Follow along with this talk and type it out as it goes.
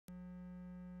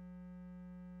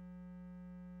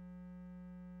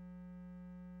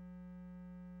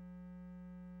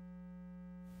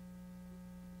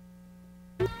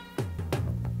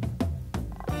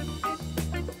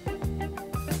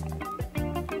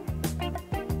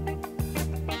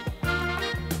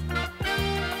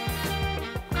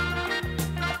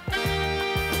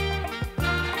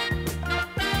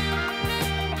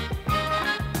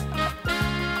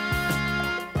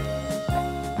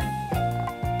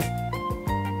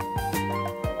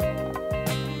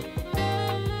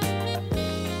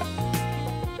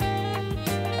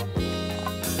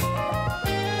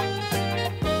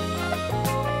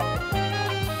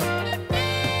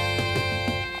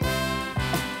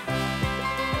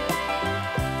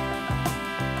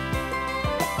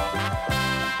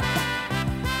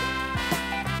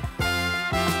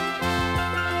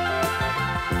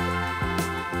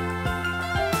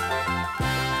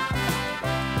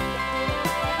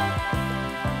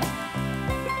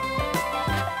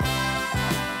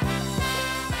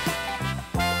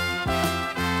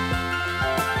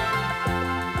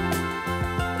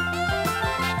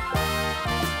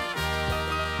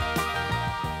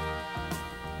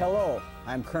Hello,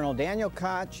 I'm Colonel Daniel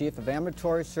Cott, Chief of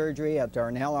Ambulatory Surgery at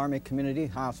Darnell Army Community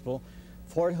Hospital,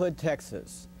 Fort Hood,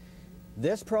 Texas.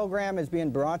 This program is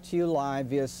being brought to you live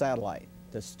via satellite.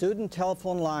 The student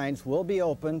telephone lines will be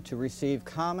open to receive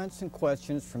comments and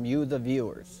questions from you, the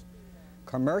viewers.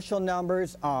 Commercial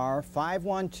numbers are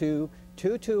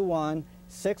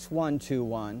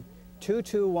 512-221-6121,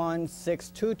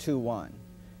 221-6221.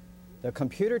 The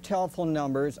computer telephone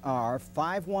numbers are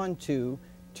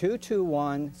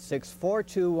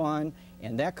 512-221-6421,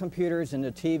 and that computer is in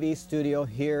the TV studio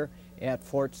here at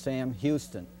Fort Sam,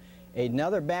 Houston.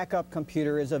 Another backup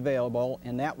computer is available,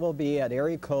 and that will be at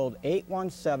area code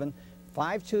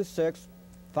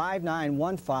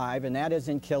 817-526-5915, and that is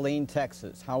in Killeen,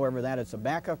 Texas. However, that is a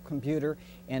backup computer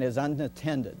and is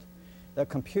unattended. The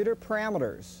computer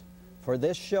parameters for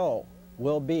this show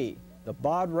will be the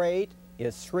baud rate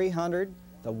is 300,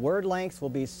 the word length will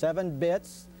be 7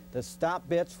 bits, the stop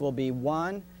bits will be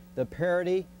 1, the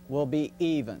parity will be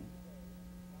even.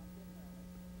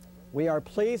 We are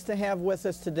pleased to have with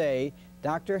us today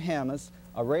Dr. Hammes,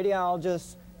 a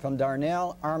radiologist from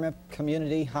Darnell Army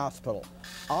Community Hospital.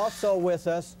 Also with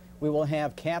us, we will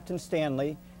have Captain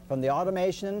Stanley from the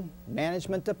Automation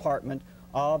Management Department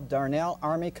of Darnell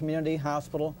Army Community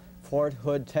Hospital, Fort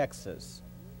Hood, Texas.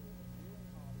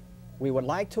 We would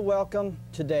like to welcome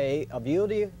today a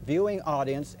viewing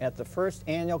audience at the first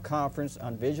annual conference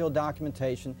on visual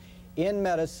documentation in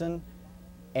medicine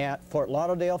at Fort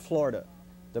Lauderdale, Florida.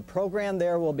 The program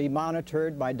there will be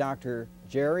monitored by Dr.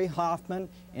 Jerry Hoffman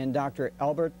and Dr.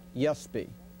 Albert Yusby.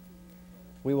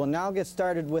 We will now get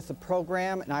started with the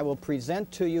program, and I will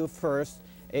present to you first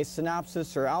a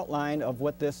synopsis or outline of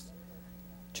what this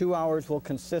 2 hours will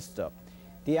consist of.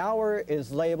 The hour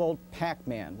is labeled Pac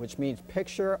Man, which means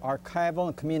Picture, Archival,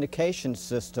 and Communication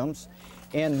Systems,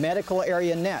 and Medical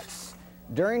Area Nets.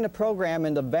 During the program,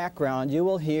 in the background, you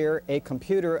will hear a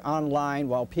computer online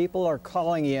while people are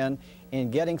calling in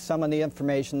and getting some of the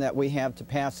information that we have to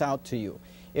pass out to you.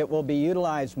 It will be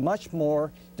utilized much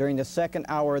more during the second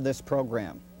hour of this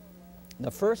program.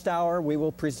 The first hour, we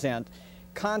will present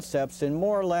concepts in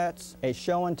more or less a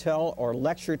show and tell or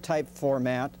lecture type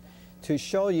format to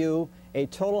show you a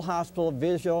total hospital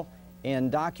visual and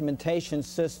documentation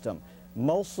system,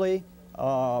 mostly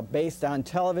based on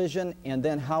television, and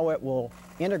then how it will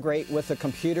integrate with the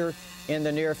computer in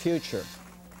the near future.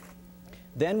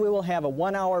 Then we will have a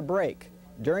 1 hour break.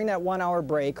 During that 1 hour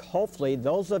break, hopefully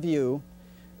those of you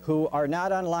who are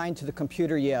not online to the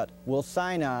computer yet will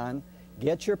sign on,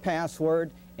 get your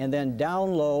password, and then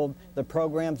download the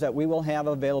programs that we will have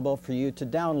available for you to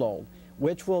download,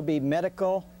 which will be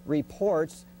medical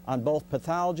reports on both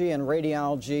pathology and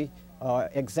radiology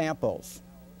examples.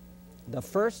 The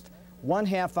first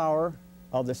 1/2 hour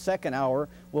of the second hour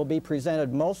will be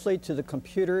presented mostly to the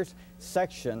computers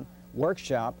section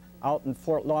workshop out in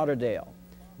Fort Lauderdale.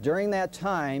 During that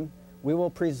time, we will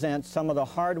present some of the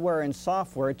hardware and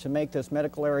software to make this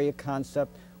medical area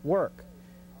concept work.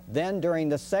 Then during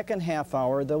the second 1/2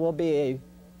 hour, there will be a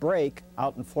break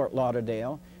out in Fort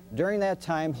Lauderdale. During that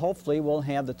time, hopefully, we'll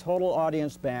have the total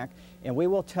audience back, and we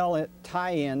will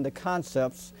tie in the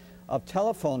concepts of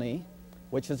telephony,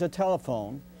 which is a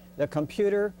telephone, the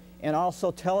computer, and also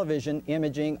television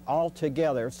imaging all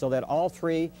together so that all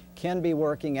three can be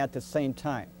working at the same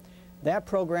time. That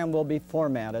program will be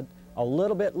formatted a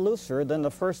little bit looser than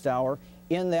the first hour,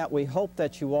 in that we hope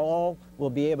that you all will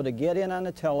be able to get in on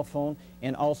the telephone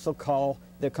and also call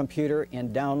the computer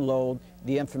and download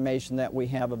the information that we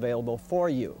have available for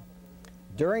you.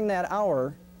 During that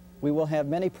hour, we will have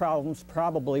many problems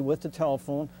probably with the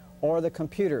telephone or the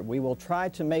computer. We will try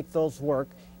to make those work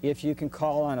if you can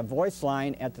call on a voice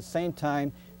line at the same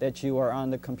time that you are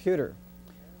on the computer.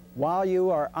 While you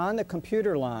are on the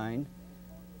computer line,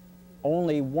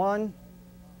 only one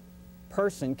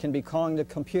person can be calling the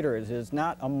computer. It is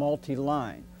not a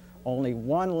multi-line. Only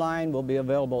one line will be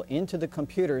available into the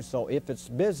computer, so if it's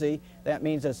busy, that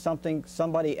means that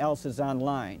somebody else is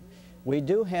online. We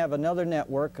do have another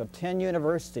network of 10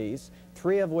 universities,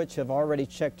 3 of which have already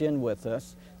checked in with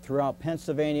us throughout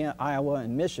Pennsylvania, Iowa,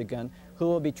 and Michigan, who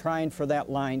will be trying for that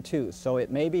line too, so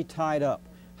it may be tied up.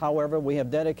 However, we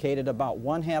have dedicated about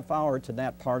 1/2 hour to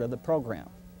that part of the program.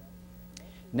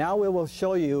 Now we will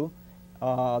show you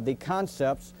the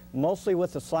concepts, mostly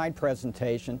with a slide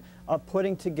presentation, of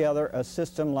putting together a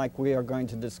system like we are going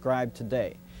to describe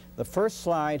today. The first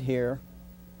slide here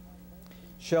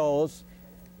shows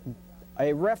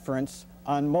a reference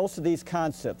on most of these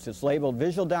concepts. It's labeled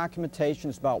visual documentation.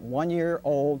 It's about 1 year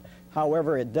old.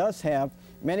 However, it does have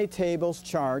many tables,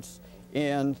 charts,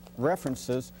 and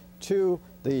references to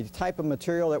the type of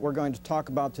material that we're going to talk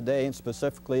about today, and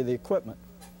specifically the equipment.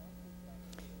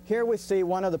 Here we see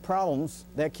one of the problems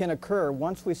that can occur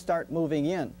once we start moving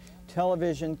in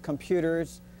television,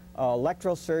 computers,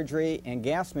 electrosurgery, and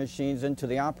gas machines into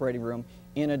the operating room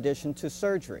in addition to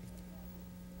surgery.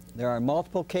 There are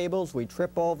multiple cables. We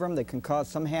trip over them. They can cause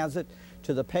some hazard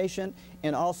to the patient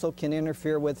and also can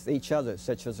interfere with each other,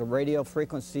 such as the radio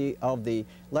frequency of the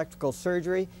electrical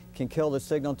surgery can kill the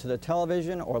signal to the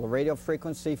television, or the radio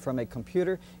frequency from a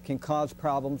computer can cause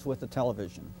problems with the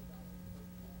television.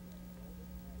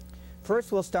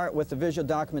 First, we'll start with the visual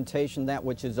documentation, that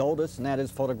which is oldest, and that is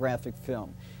photographic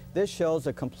film. This shows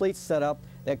a complete setup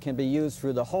that can be used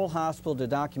through the whole hospital to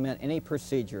document any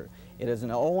procedure. It is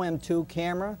an OM2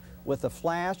 camera with a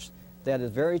flash that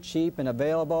is very cheap and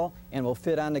available and will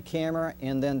fit on the camera,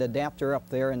 and then the adapter up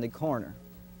there in the corner.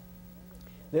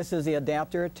 This is the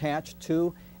adapter attached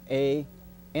to a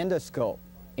endoscope.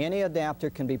 Any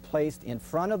adapter can be placed in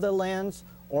front of the lens,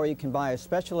 or you can buy a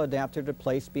special adapter to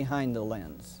place behind the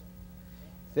lens.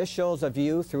 This shows a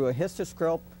view through a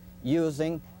histoscope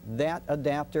using that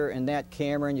adapter and that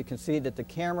camera, and you can see that the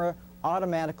camera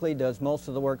automatically does most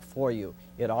of the work for you.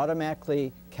 It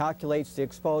automatically calculates the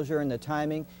exposure and the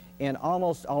timing, and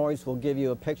almost always will give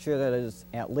you a picture that is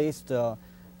at least of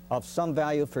some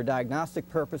value for diagnostic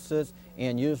purposes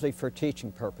and usually for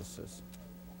teaching purposes.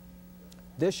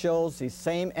 This shows the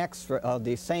same X-ray of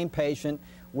the same patient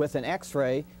with an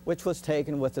X-ray, which was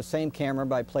taken with the same camera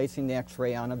by placing the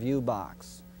X-ray on a view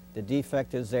box. The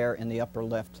defect is there in the upper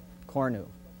left corner.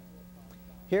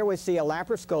 Here we see a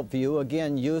laparoscope view,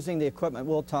 again using the equipment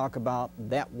we'll talk about,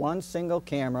 that one single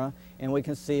camera, and we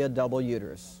can see a double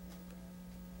uterus.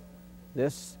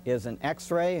 This is an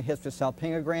X-ray, a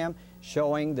hysterosalpingogram,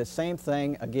 showing the same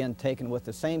thing, again taken with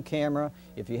the same camera.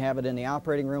 If you have it in the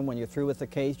operating room, when you're through with the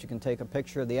case, you can take a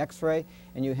picture of the X-ray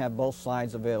and you have both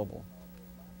slides available.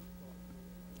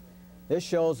 This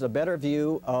shows a better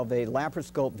view of a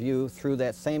laparoscope view through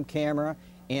that same camera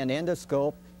and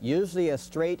endoscope. Usually a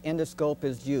straight endoscope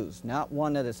is used, not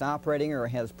one that is operating or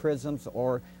has prisms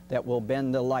or that will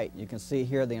bend the light. You can see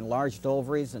here the enlarged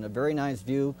ovaries and a very nice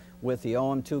view with the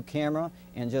OM2 camera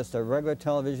and just a regular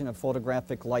television, a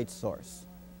photographic light source.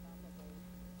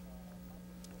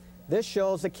 This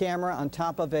shows a camera on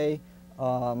top of a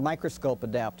microscope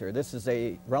adapter. This is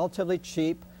a relatively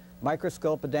cheap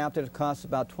microscope adapter that costs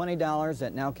about $20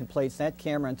 that now can place that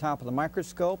camera on top of the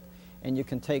microscope, and you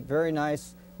can take very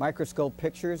nice microscope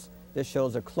pictures. This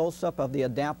shows a close-up of the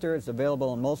adapter. It's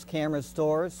available in most camera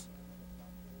stores.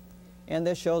 And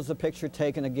this shows the picture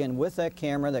taken again with that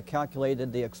camera that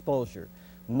calculated the exposure.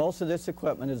 Most of this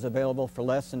equipment is available for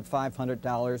less than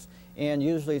 $500 and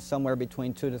usually somewhere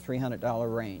between $200 to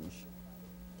 $300 range.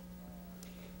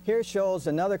 Here shows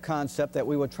another concept that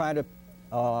we would try to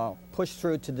push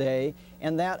through today,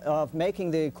 and that of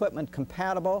making the equipment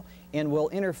compatible and will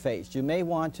interface. You may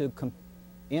want to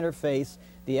interface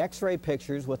the X-ray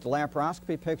pictures with the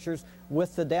laparoscopy pictures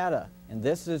with the data, and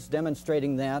this is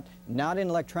demonstrating that not in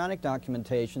electronic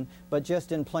documentation but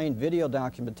just in plain video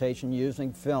documentation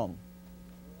using film.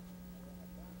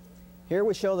 Here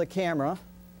we show the camera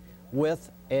with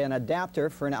an adapter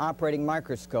for an operating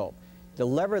microscope. The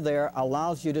lever there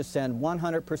allows you to send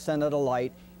 100% of the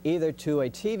light either to a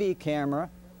TV camera,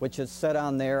 which is set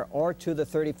on there, or to the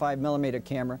 35mm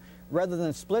camera, rather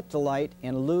than split the light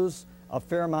and lose a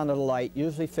fair amount of the light,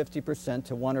 usually 50%,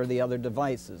 to one or the other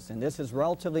devices. And this is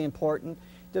relatively important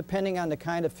depending on the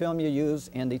kind of film you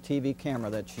use and the TV camera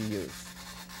that you use.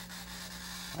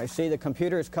 I see the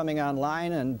computer is coming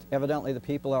online, and evidently the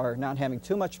people are not having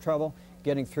too much trouble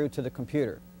getting through to the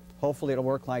computer. Hopefully it'll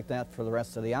work like that for the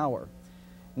rest of the hour.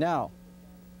 Now,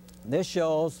 this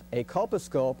shows a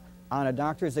colposcope on a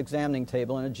doctor's examining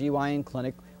table in a GYN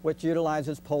clinic, which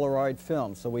utilizes Polaroid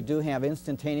film. So we do have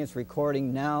instantaneous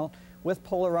recording now with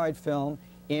Polaroid film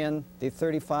in the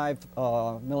 35mm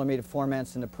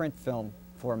formats and the print film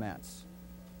formats.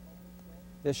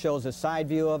 This shows a side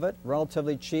view of it,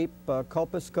 relatively cheap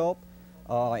colposcope.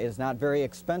 It is not very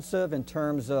expensive in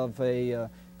terms of a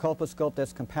colposcope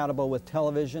that's compatible with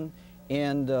television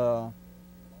and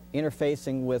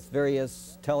interfacing with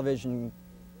various television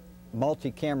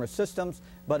multi-camera systems,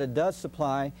 but it does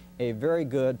supply a very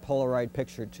good Polaroid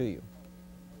picture to you.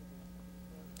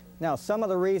 Now, some of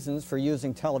the reasons for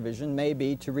using television may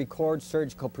be to record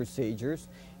surgical procedures.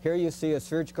 Here you see a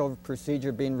surgical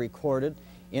procedure being recorded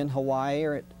in Hawaii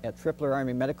or at Tripler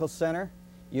Army Medical Center,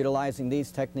 utilizing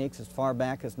these techniques as far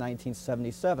back as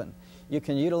 1977. You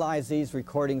can utilize these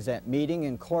recordings at meeting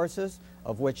and courses,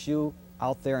 of which you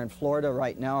out there in Florida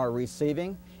right now are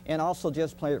receiving, and also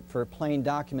just for plain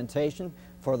documentation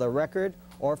for the record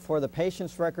or for the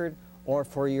patient's record or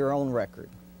for your own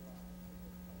record.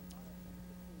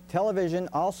 Television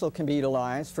also can be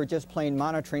utilized for just plain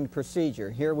monitoring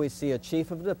procedure. Here we see a chief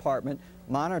of the department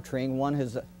monitoring one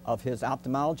of his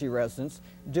ophthalmology residents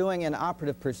doing an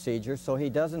operative procedure, so he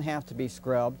doesn't have to be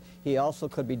scrubbed. He also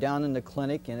could be down in the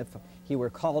clinic, and if he were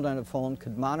called on the phone,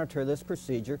 could monitor this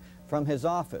procedure from his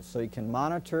office. So you can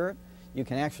monitor it. You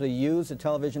can actually use a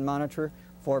television monitor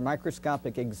for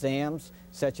microscopic exams,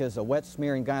 such as a wet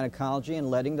smear in gynecology,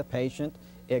 and letting the patient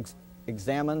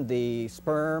examine the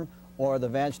sperm or the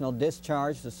vaginal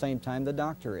discharge at the same time the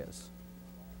doctor is.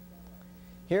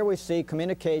 Here we see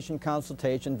communication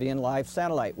consultation via live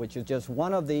satellite, which is just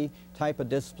one of the type of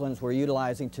disciplines we're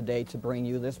utilizing today to bring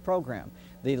you this program.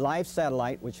 The live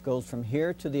satellite, which goes from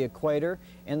here to the equator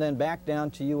and then back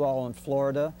down to you all in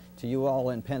Florida, to you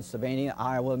all in Pennsylvania,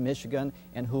 Iowa, Michigan,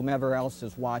 and whomever else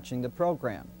is watching the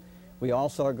program. We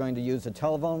also are going to use a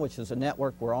telephone, which is a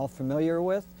network we're all familiar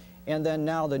with, and then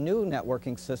now the new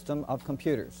networking system of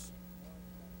computers.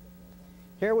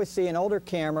 Here we see an older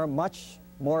camera, much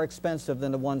more expensive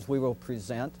than the ones we will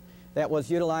present, that was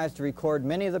utilized to record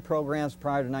many of the programs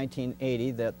prior to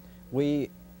 1980 that we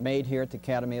made here at the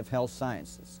Academy of Health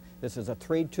Sciences. This is a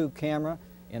 3-tube camera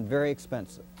and very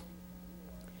expensive.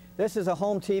 This is a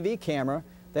home TV camera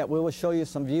that we will show you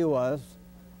some view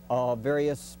of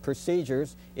various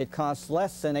procedures. It costs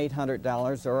less than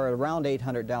 $800 or around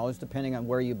 $800 depending on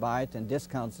where you buy it and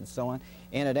discounts and so on,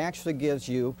 and it actually gives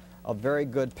you a very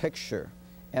good picture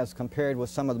as compared with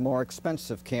some of the more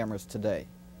expensive cameras today.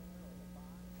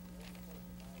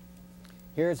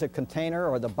 Here's a container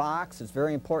or the box. It's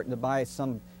very important to buy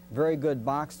some very good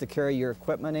box to carry your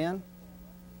equipment in.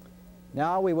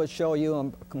 Now we will show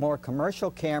you a more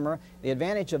commercial camera. The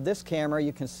advantage of this camera,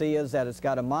 you can see, is that it's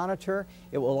got a monitor.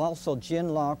 It will also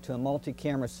gin lock to a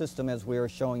multi-camera system as we are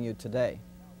showing you today.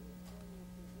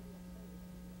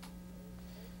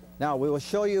 Now we will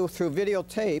show you through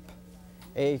videotape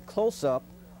a close-up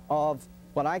of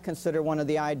what I consider one of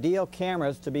the ideal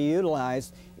cameras to be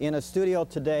utilized in a studio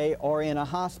today or in a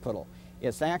hospital.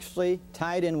 It's actually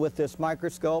tied in with this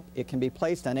microscope. It can be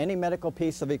placed on any medical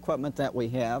piece of equipment that we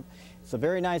have. It's a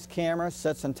very nice camera,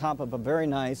 sits on top of a very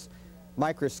nice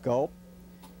microscope.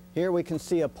 Here we can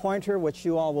see a pointer, which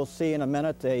you all will see in a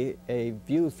minute, a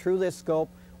view through this scope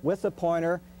with a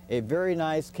pointer, a very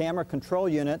nice camera control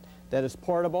unit that is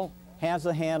portable, has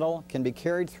a handle, can be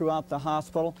carried throughout the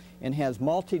hospital, and has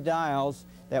multi-dials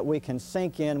that we can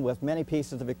sync in with many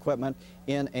pieces of equipment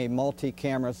in a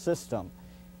multi-camera system.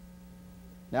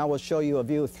 Now we'll show you a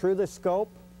view through the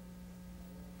scope.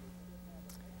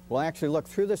 We'll actually look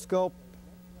through the scope,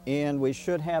 and we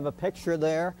should have a picture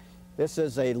there. This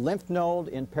is a lymph node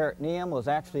in peritoneum. It was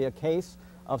actually a case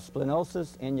of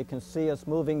splenosis, and you can see us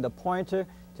moving the pointer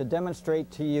to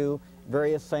demonstrate to you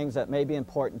various things that may be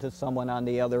important to someone on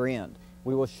the other end.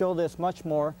 We will show this much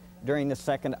more during the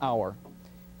second hour.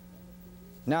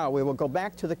 Now we will go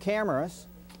back to the cameras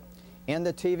and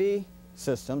the TV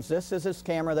systems. This is this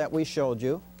camera that we showed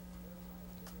you.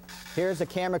 Here's a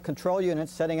camera control unit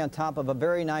sitting on top of a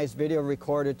very nice video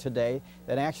recorder today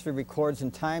that actually records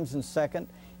in times and second.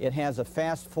 It has a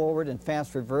fast forward and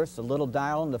fast reverse, a little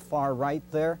dial in the far right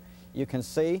there you can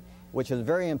see, which is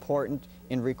very important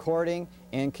in recording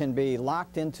and can be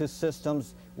locked into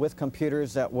systems with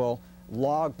computers that will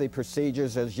log the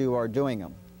procedures as you are doing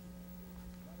them.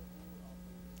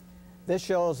 This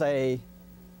shows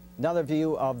another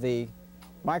view of the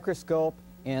microscope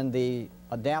and the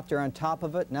adapter on top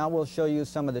of it. Now we'll show you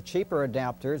some of the cheaper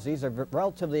adapters. These are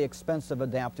relatively expensive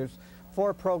adapters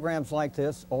for programs like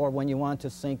this or when you want to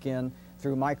sync in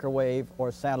through microwave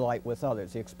or satellite with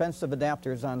others. The expensive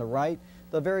adapter is on the right.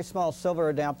 The very small silver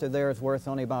adapter there is worth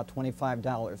only about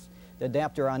 $25. The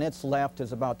adapter on its left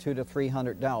is about $200 to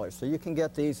 $300. So you can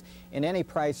get these in any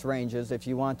price ranges if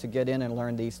you want to get in and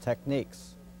learn these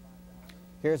techniques.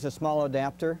 Here's a small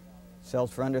adapter,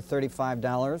 sells for under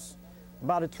 $35,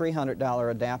 about a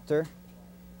 $300 adapter.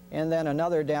 And then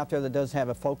another adapter that does have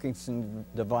a focusing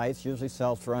device, usually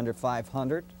sells for under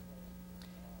 $500.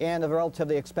 And a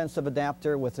relatively expensive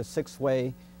adapter with a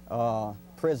 6-way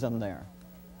prism there.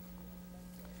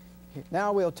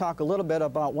 Now we'll talk a little bit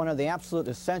about one of the absolute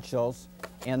essentials,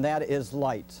 and that is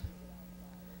light.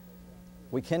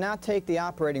 We cannot take the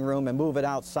operating room and move it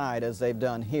outside as they've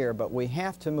done here, but we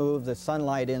have to move the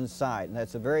sunlight inside, and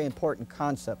that's a very important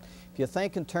concept. If you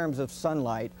think in terms of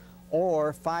sunlight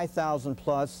or 5,000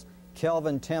 plus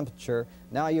Kelvin temperature,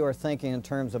 now you are thinking in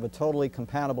terms of a totally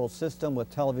compatible system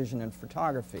with television and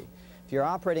photography. If you're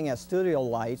operating at studio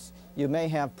lights, you may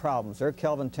have problems. Their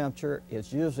Kelvin temperature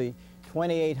is usually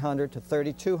 2,800 to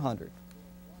 3,200.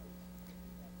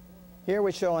 Here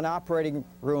we show an operating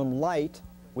room light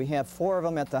We have 4 of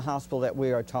them at the hospital that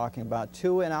we are talking about,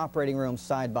 2 in operating rooms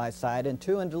side by side and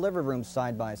 2 in delivery rooms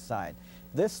side by side.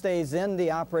 This stays in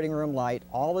the operating room light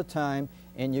all the time,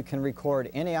 and you can record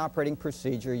any operating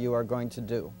procedure you are going to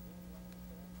do.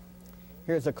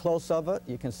 Here's a close-up of it.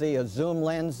 You can see a zoom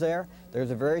lens there.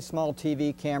 There's a very small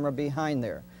TV camera behind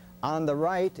there. On the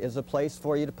right is a place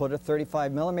for you to put a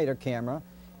 35mm camera,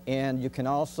 and you can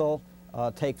also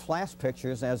take flash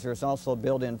pictures, as there's also a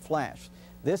built-in flash.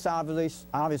 This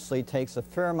obviously takes a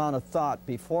fair amount of thought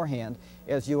beforehand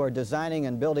as you are designing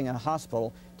and building a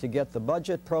hospital to get the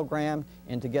budget programmed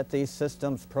and to get these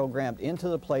systems programmed into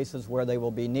the places where they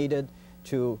will be needed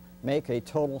to make a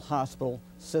total hospital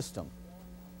system.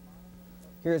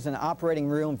 Here's an operating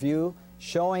room view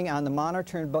showing on the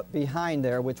monitor behind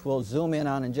there, which we'll zoom in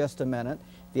on in just a minute.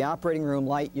 The operating room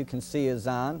light you can see is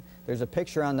on. There's a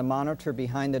picture on the monitor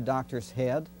behind the doctor's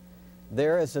head.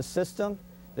 There is a system.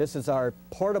 This is our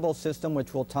portable system,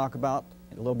 which we'll talk about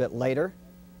a little bit later.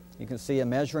 You can see a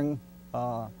measuring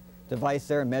device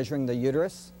there measuring the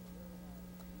uterus.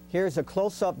 Here's a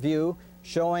close-up view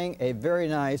showing a very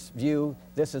nice view.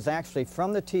 This is actually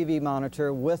from the TV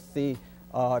monitor with the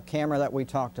camera that we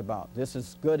talked about. This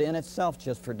is good in itself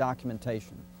just for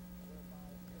documentation.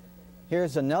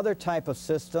 Here's another type of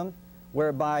system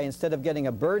whereby instead of getting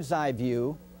a bird's eye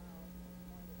view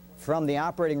from the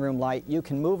operating room light, you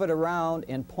can move it around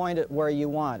and point it where you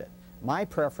want it. My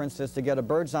preference is to get a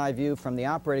bird's eye view from the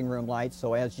operating room light,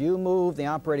 so as you move the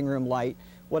operating room light,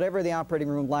 whatever the operating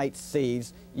room light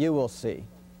sees, you will see.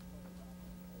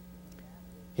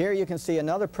 Here you can see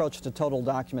another approach to total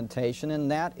documentation,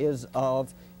 and that is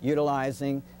of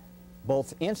utilizing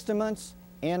both instruments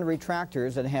and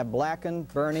retractors that have blackened,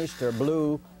 burnished, or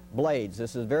blue blades.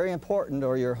 This is very important,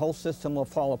 or your whole system will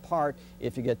fall apart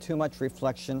if you get too much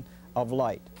reflection of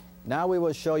light. Now we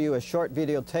will show you a short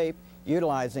videotape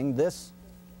utilizing this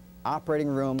operating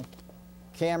room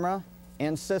camera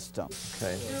and system.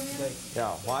 Okay.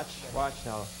 Yeah, watch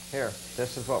now. Here,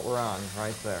 this is what we're on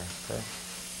right there. Okay.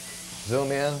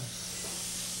 Zoom in.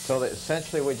 So that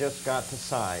essentially we just got the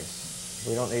size.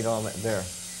 We don't need all that there.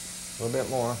 A little bit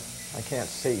more. I can't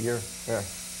see. You're there.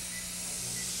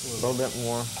 A little bit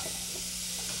more.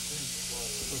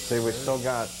 See, we still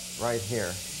got right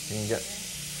here. You can get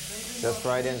just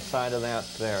right inside of that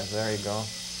there. There you go.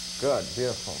 Good,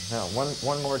 beautiful. Now,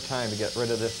 one more time to get rid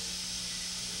of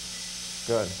this.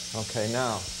 Good. Okay,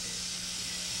 now,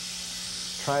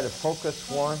 try to focus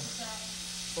one.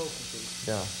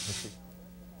 Yeah.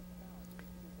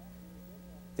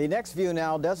 The next view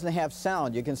now doesn't have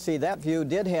sound. You can see that view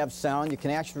did have sound. You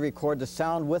can actually record the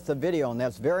sound with the video, and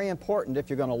that's very important if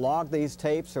you're going to log these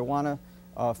tapes or want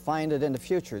to find it in the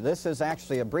future. This is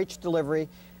actually a breech delivery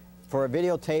for a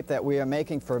videotape that we are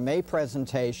making for a May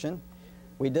presentation.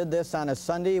 We did this on a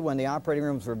Sunday when the operating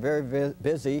rooms were very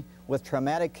busy with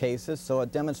traumatic cases, so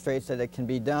it demonstrates that it can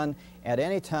be done at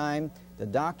any time. The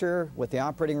doctor with the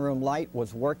operating room light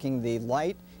was working the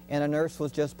light, and a nurse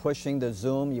was just pushing the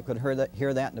zoom. You could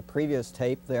hear that in the previous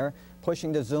tape there,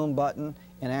 pushing the zoom button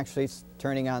and actually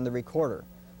turning on the recorder.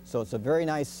 So it's a very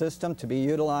nice system to be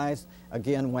utilized,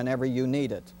 again, whenever you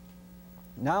need it.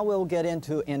 Now we'll get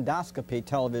into endoscopy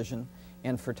television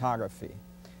and photography.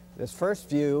 This first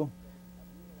view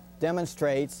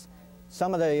demonstrates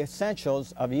some of the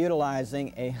essentials of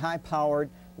utilizing a high-powered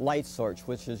light source,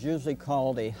 which is usually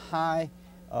called a high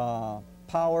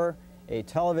power, a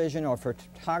television or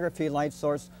photography light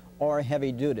source, or a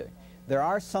heavy duty. There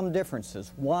are some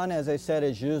differences. One, as I said,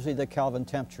 is usually the Kelvin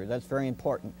temperature. That's very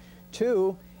important.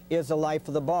 Two is the life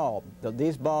of the bulb.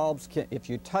 These bulbs, if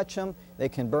you touch them, they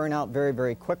can burn out very,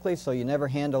 very quickly, so you never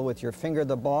handle with your finger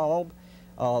the bulb.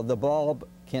 The bulb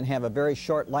can have a very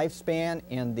short lifespan,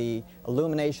 and the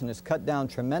illumination is cut down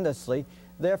tremendously.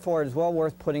 Therefore, it is well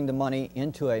worth putting the money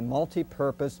into a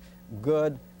multi-purpose,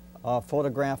 good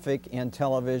photographic and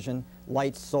television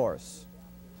light source.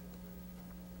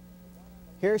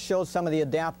 Here shows some of the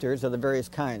adapters of the various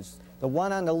kinds. The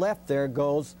one on the left there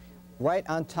goes right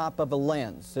on top of a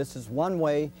lens. This is one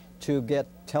way to get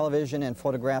television and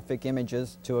photographic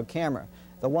images to a camera.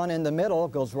 The one in the middle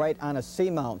goes right on a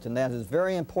C-mount, and that is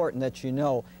very important that you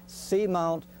know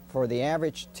C-mount for the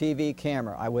average TV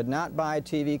camera. I would not buy a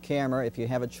TV camera, if you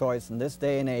have a choice in this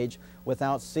day and age,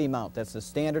 without C-mount. That's the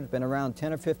standard. It's been around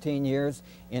 10 or 15 years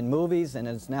in movies, and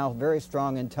it's now very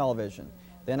strong in television.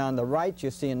 Then on the right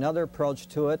you see another approach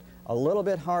to it, a little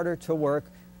bit harder to work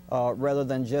rather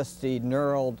than just the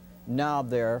knurled knob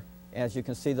there. As you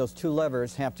can see, those two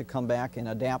levers have to come back and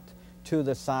adapt to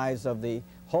the size of the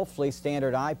hopefully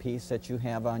standard eyepiece that you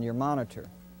have on your monitor.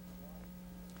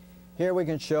 Here we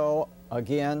can show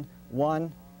again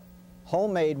one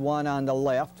homemade one on the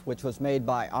left, which was made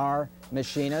by our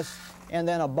machinist, and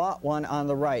then a bought one on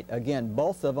the right. Again,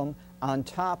 both of them on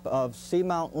top of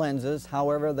C-mount lenses.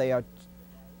 However, they are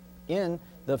in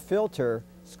the filter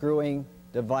screwing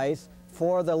device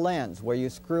for the lens, where you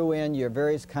screw in your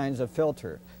various kinds of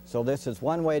filter. So this is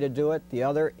one way to do it. The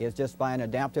other is just by an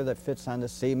adapter that fits on the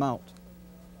C-mount.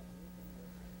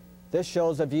 This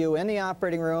shows a view in the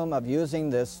operating room of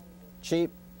using this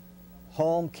cheap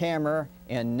home camera,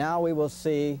 and now we will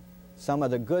see some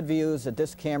of the good views that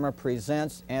this camera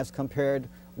presents as compared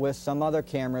with some other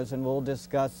cameras, and we'll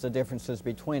discuss the differences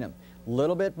between them. A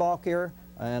little bit bulkier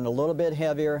and a little bit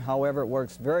heavier, however, it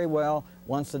works very well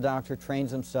once the doctor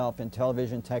trains himself in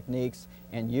television techniques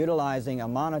and utilizing a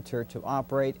monitor to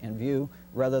operate and view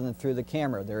rather than through the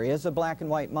camera. There is a black and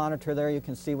white monitor there you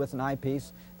can see with an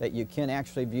eyepiece that you can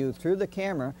actually view through the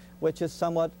camera, which is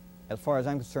somewhat, as far as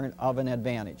I'm concerned, of an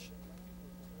advantage.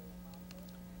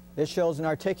 This shows an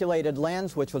articulated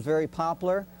lens, which was very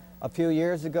popular a few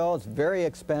years ago. It's very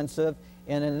expensive,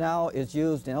 and it now is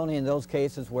used only in those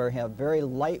cases where you have very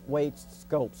lightweight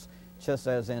scopes, just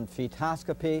as in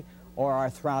fetoscopy or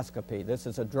arthroscopy. This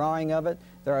is a drawing of it.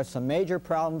 There are some major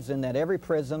problems in that every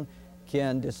prism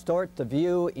can distort the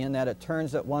view in that it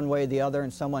turns it one way or the other,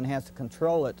 and someone has to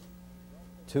control it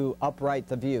to upright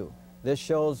the view. This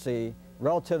shows the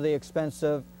relatively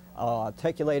expensive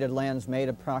articulated lens made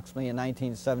approximately in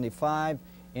 1975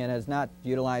 and is not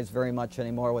utilized very much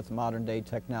anymore with modern day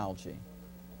technology.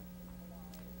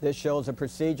 This shows a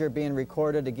procedure being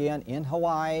recorded again in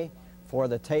Hawaii for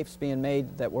the tapes being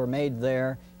made that were made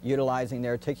there utilizing the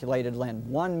articulated lens.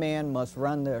 One man must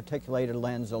run the articulated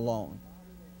lens alone.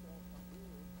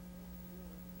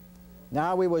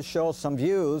 Now we will show some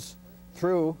views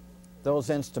through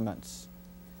those instruments.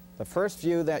 The first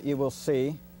view that you will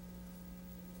see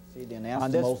the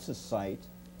anastomosis site.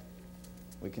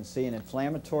 We can see an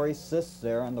inflammatory cyst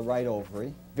there on the right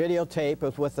ovary. Videotape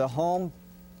is with a home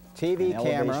TV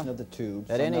camera of the tubes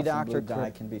that any doctor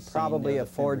could probably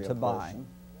afford to buy.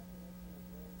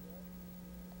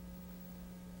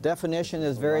 Definition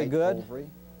is very good. Ovary,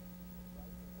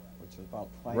 which is about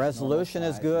resolution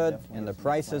is good, and the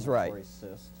price is right.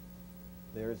 Cyst.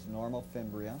 There's normal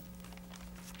fimbria.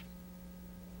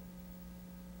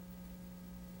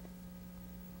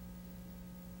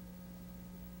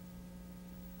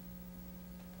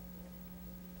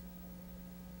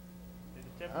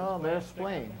 Oh, there's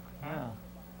spleen. Yeah.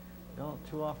 Don't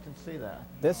too often see that.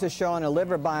 This is showing a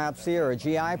liver biopsy or a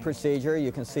GI procedure.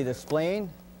 You can see the spleen.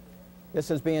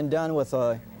 This is being done with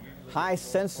a high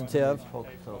sensitive,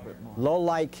 low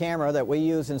light camera that we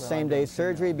use in same-day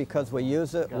surgery because we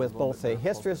use it with both a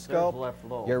hysteroscope,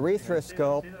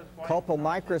 urethroskop, copal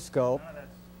microscope,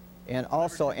 and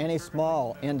also any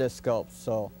small endoscope.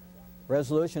 So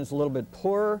resolution is a little bit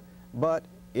poorer, but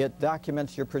it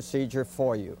documents your procedure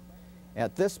for you.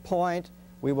 At this point,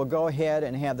 we will go ahead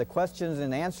and have the questions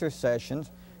and answer sessions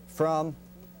from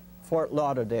Fort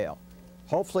Lauderdale.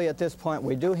 Hopefully at this point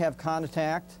we do have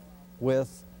contact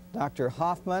with Dr.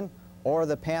 Hoffman or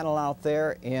the panel out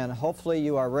there, and hopefully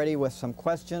you are ready with some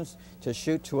questions to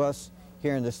shoot to us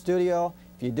here in the studio.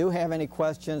 If you do have any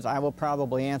questions, I will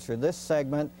probably answer this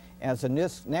segment, as the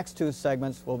next two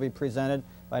segments will be presented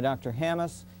by Dr.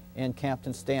 Hammes and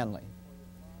Captain Stanley.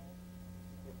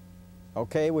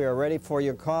 Okay, we are ready for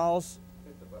your calls.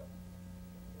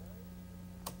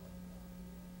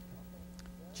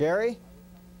 Jerry?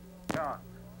 John.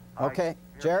 Okay,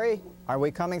 Jerry, are we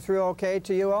coming through okay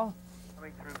to you all?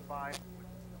 Coming through fine.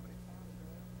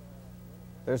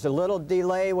 There's a little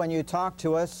delay when you talk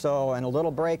to us, and a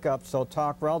little breakup, so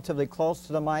talk relatively close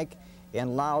to the mic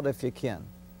and loud if you can.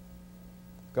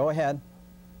 Go ahead.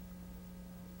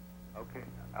 Okay.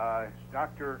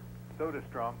 Dr.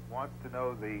 Soderstrom wants to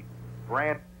know the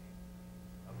brand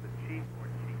of the cheap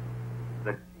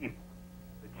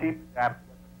adapter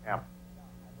camera.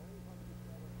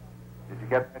 Did you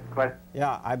get that question?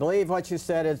 Yeah, I believe what you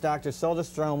said is Dr.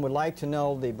 Soderstrom would like to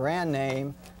know the brand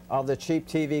name of the cheap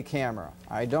TV camera.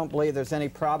 I don't believe there's any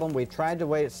problem. We tried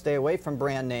to stay away from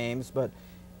brand names, but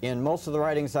in most of the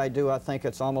writings I do, I think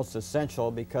it's almost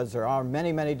essential because there are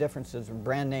many, many differences in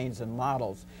brand names and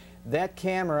models. That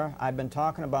camera I've been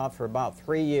talking about for about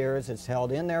 3 years. It's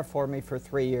held in there for me for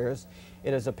 3 years.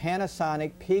 It is a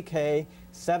Panasonic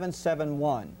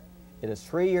PK771. It is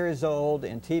 3 years old,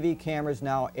 and TV cameras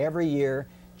now every year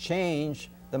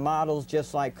change the models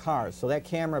just like cars. So that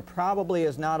camera probably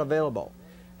is not available.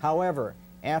 However,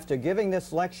 after giving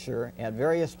this lecture at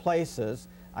various places,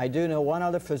 I do know one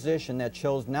other physician that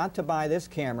chose not to buy this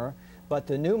camera, but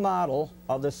the new model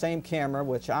of the same camera,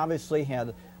 which obviously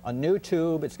had a new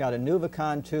tube, it's got a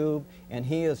Nuvicon tube, and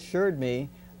he assured me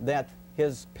that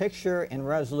his picture and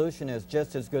resolution is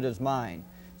just as good as mine.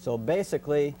 So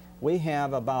basically, we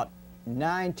have about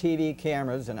 9 TV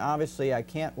cameras, and obviously I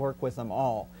can't work with them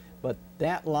all. But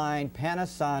that line,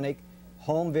 Panasonic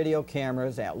home video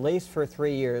cameras, at least for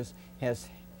 3 years, has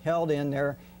held in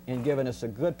there and given us a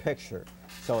good picture.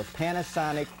 So it's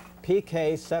Panasonic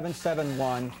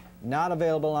PK771, not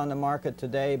available on the market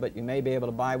today, but you may be able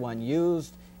to buy one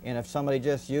used, and if somebody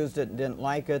just used it and didn't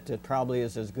like it, it probably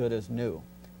is as good as new.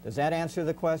 Does that answer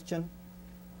the question?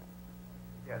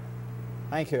 Yes.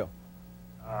 Thank you.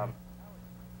 How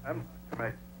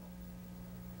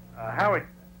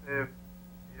expensive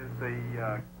is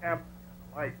the camera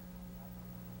light?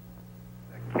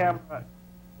 The camera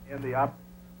in the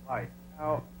operating light.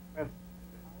 How expensive is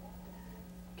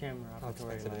Camera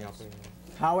operating lights. it?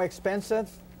 How expensive?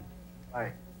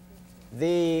 light?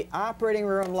 The operating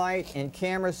room light and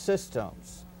camera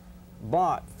systems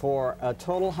bought for a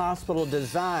total hospital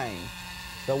design,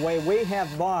 the way we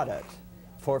have bought it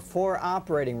for 4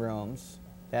 operating rooms,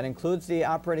 that includes the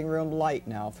operating room light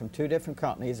now from 2 different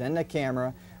companies, and the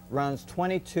camera runs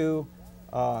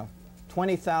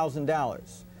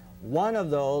 $20,000. One of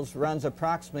those runs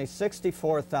approximately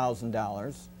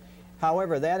 $64,000.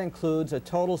 However, that includes a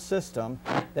total system.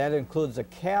 That includes a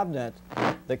cabinet.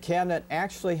 The cabinet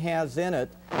actually has in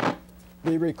it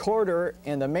the recorder,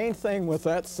 and the main thing with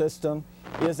that system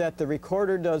is that the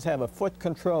recorder does have a foot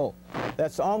control.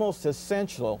 That's almost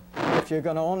essential if you're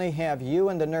going to only have you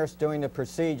and the nurse doing the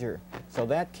procedure. So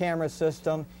that camera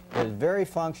system is very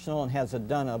functional and has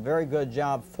done a very good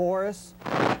job for us.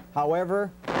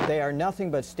 However, they are nothing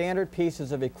but standard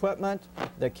pieces of equipment.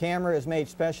 The camera is made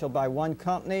special by one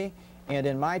company, and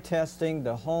in my testing,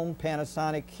 the home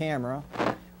Panasonic camera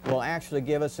will actually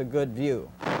give us a good view.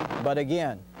 But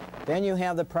again, then you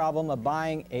have the problem of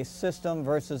buying a system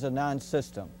versus a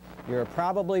non-system. You're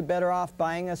probably better off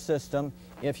buying a system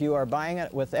if you are buying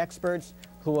it with experts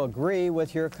who agree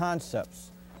with your concepts.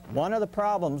 One of the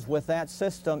problems with that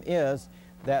system is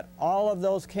that all of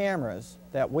those cameras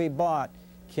that we bought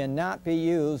cannot be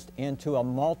used into a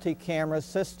multi-camera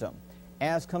system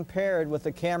as compared with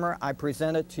the camera I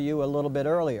presented to you a little bit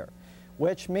earlier,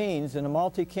 which means in a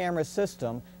multi-camera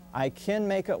system I can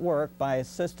make it work by a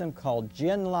system called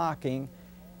gin locking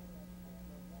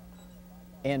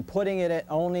and putting it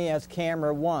only as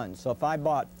camera 1. So if I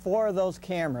bought 4 of those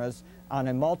cameras on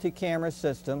a multi-camera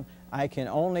system, I can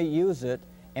only use it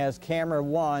as camera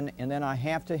 1, and then I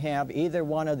have to have either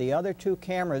one of the other 2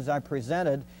 cameras I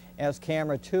presented as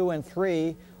camera 2 and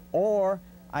 3, or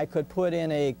I could put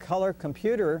in a color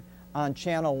computer on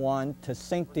channel 1 to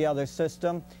sync the other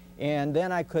system, and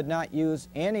then I could not use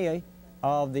any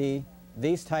of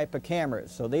these type of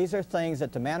cameras. So these are things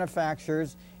that the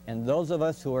manufacturers and those of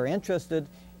us who are interested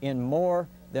in more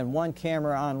than one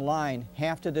camera online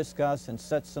have to discuss and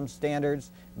set some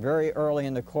standards very early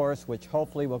in the course, which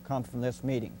hopefully will come from this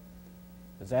meeting.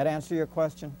 Does that answer your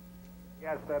question?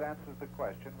 Yes, that answers the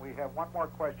question. We have one more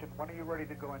question. When are you ready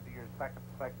to go into your second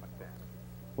segment then?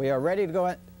 We are ready to go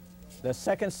in. The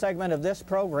second segment of this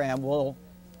program will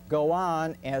go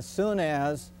on as soon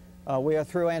as we are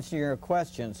through answering your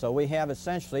questions. So we have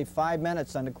essentially 5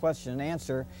 minutes on the question and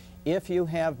answer if you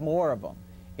have more of them.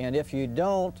 And if you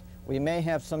don't, we may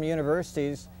have some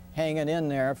universities hanging in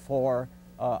there for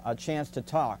a chance to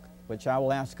talk, which I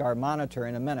will ask our monitor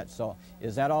in a minute. So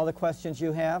is that all the questions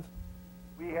you have?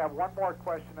 We have one more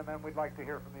question, and then we'd like to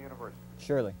hear from the university.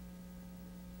 Surely.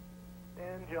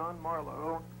 And John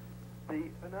Marlowe,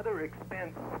 another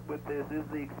expense with this is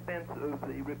the expense of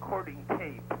the recording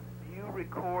tape. Do you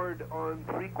record on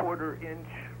 3/4 inch,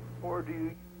 or do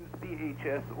you use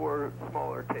VHS or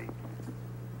smaller tapes?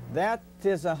 That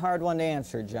is a hard one to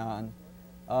answer, John.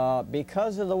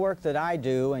 Because of the work that I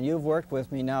do, and you've worked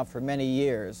with me now for many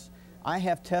years, I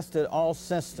have tested all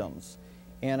systems.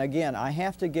 And again, I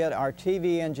have to get our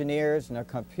TV engineers and our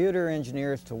computer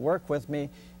engineers to work with me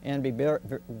and be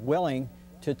willing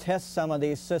to test some of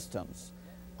these systems.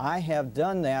 I have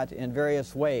done that in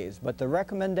various ways, but the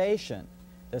recommendation,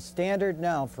 the standard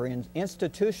now for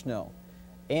institutional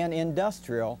and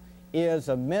industrial is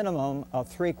a minimum of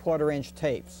 3/4 inch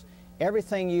tapes.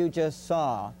 Everything you just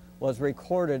saw was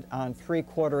recorded on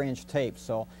 3/4 inch tapes,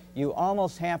 so you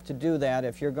almost have to do that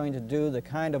if you're going to do the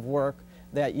kind of work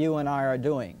that you and I are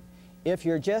doing. If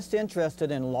you're just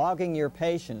interested in logging your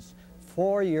patients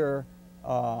for your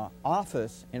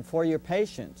office and for your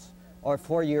patients or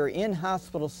for your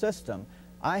in-hospital system,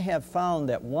 I have found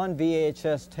that one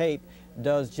VHS tape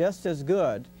does just as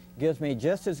good, gives me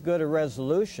just as good a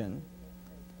resolution,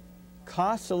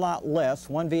 costs a lot less.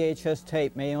 One VHS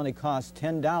tape may only cost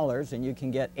 $10 and you can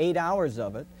get 8 hours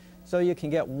of it. So you can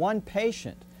get one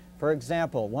patient. For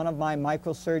example, one of my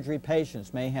microsurgery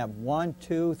patients may have 1,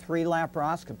 2, 3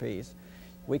 laparoscopies.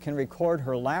 We can record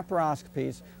her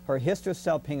laparoscopies, her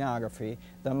hysterosalpingography,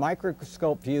 the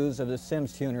microscope views of the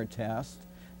Sims tuner test,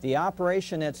 the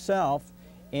operation itself,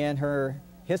 and her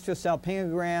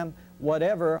hysterosalpingogram,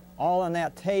 whatever, all on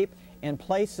that tape, and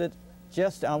place it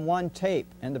just on one tape.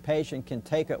 And the patient can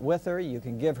take it with her, you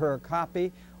can give her a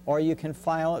copy, or you can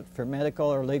file it for medical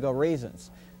or legal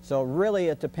reasons. So really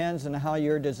it depends on how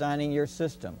you're designing your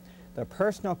system. The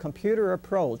personal computer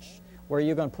approach, where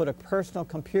you're going to put a personal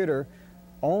computer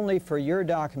only for your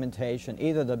documentation,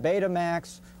 either the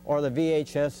Betamax or the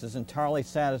VHS, is entirely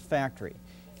satisfactory.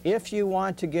 If you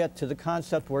want to get to the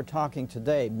concept we're talking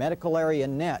today, medical area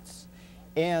nets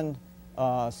and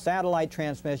satellite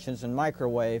transmissions and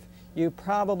microwave, you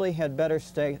probably had better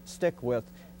stick with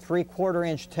 3/4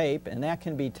 inch tape, and that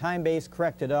can be time-based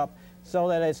corrected up so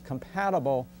that it's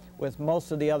compatible with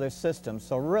most of the other systems.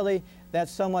 So really, that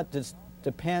somewhat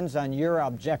depends on your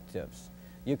objectives.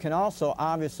 You can also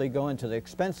obviously go into the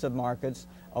expensive markets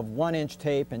of 1-inch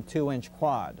tape and 2-inch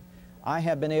quad. I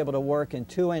have been able to work in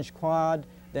 2-inch quad,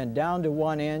 then down to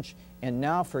 1 inch, and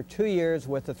now for 2 years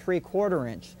with a 3/4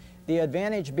 inch. The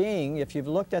advantage being, if you've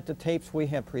looked at the tapes we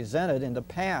have presented in the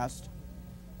past,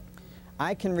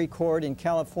 I can record in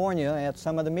California at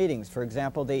some of the meetings, for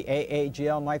example, the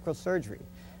AAGL microsurgery.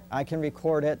 I can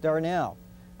record at Darnell.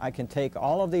 I can take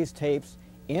all of these tapes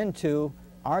into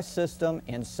our system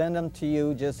and send them to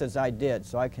you just as I did.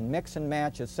 So I can mix and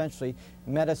match essentially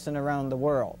medicine around the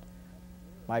world.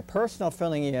 My personal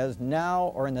feeling is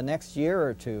now or in the next year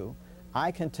or two,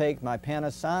 I can take my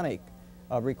Panasonic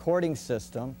recording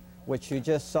system, which you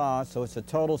just saw, so it's a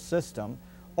total system,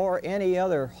 or any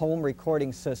other home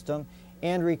recording system,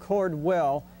 and record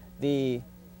well. The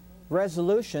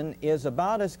resolution is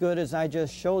about as good as I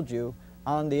just showed you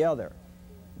on the other.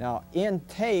 Now in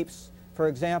tapes, for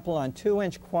example, on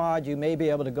 2-inch quad, you may be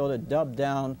able to go to dub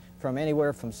down from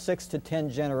anywhere from 6 to 10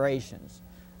 generations.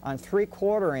 On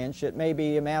 3/4 inch, it may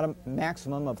be a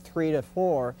maximum of 3 to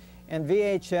 4, and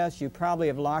VHS, you probably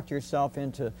have locked yourself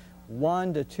into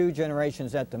 1 to 2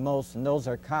 generations at the most, and those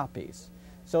are copies.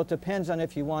 So it depends on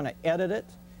if you want to edit it,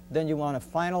 then you want a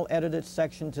final edited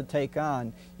section to take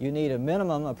on. You need a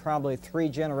minimum of probably 3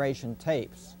 generation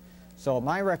tapes. So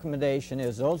my recommendation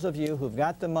is those of you who've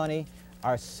got the money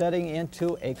are setting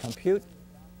into a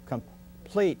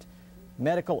complete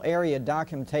medical area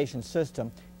documentation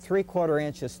system. 3/4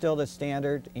 inch is still the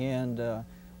standard, and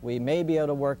we may be able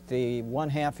to work the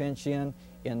 1/2 inch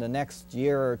in the next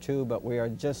year or two, but we are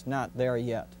just not there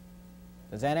yet.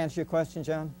 Does that answer your question,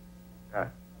 John?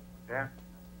 Dan?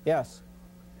 Yes.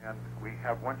 And we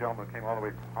have one gentleman who came all the way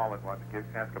from Holland, wanted to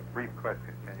ask a brief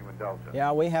question. Can you indulge us?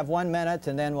 Yeah, we have 1 minute,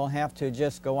 and then we'll have to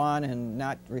just go on and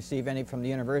not receive any from the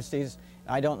universities.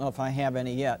 I don't know if I have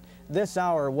any yet. This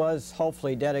hour was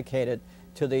hopefully dedicated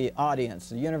to the audience.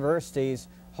 The universities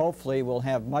hopefully will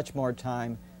have much more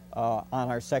time on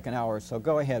our second hour. So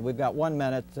go ahead. We've got 1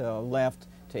 minute left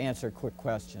to answer a quick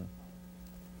question.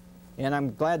 And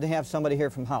I'm glad to have somebody here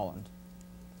from Holland.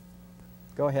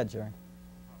 Go ahead, Jerry.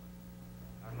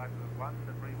 I'd like to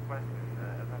answer a brief question.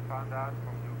 As I found out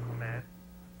from your comment,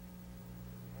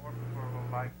 more people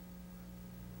would like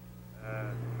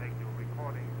to make your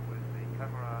recordings with the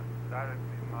camera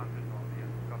directly mounted on the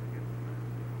endoscopic instrument.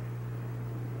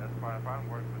 That's why if I'm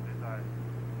working with this, I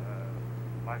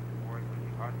like to work with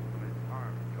the articulated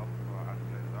arm, the optical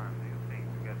articulated arm. Do you think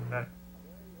to get that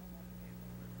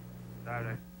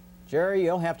direct? Jerry,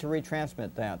 you'll have to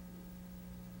retransmit that.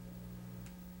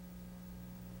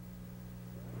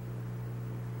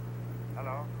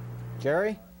 Hello?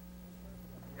 Jerry?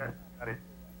 Yes,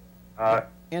 got it.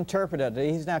 Interpret it.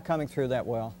 He's not coming through that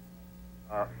well.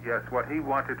 Yes, what he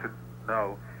wanted to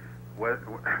know was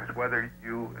whether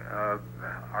you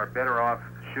are better off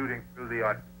shooting through the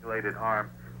articulated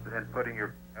arm than putting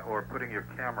your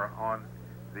camera on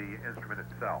the instrument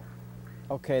itself.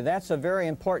 Okay, that's a very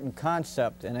important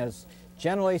concept, and as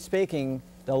generally speaking,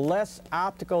 the less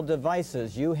optical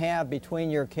devices you have between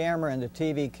your camera and the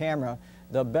TV camera,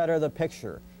 the better the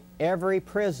picture. Every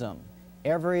prism,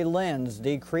 every lens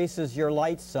decreases your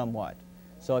light somewhat.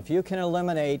 So if you can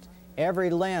eliminate every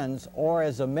lens, or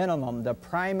as a minimum, the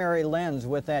primary lens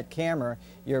with that camera,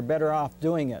 you're better off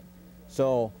doing it.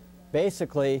 So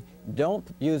basically, don't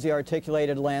use the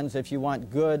articulated lens if you want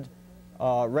good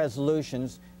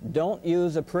resolutions. Don't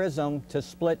use a prism to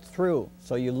split through.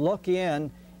 So you look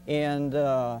in and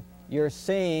you're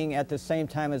seeing at the same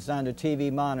time as on the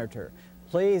TV monitor.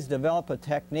 Please develop a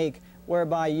technique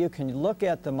whereby you can look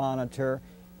at the monitor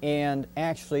and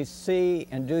actually see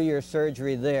and do your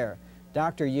surgery there.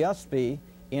 Dr. Yusby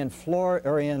in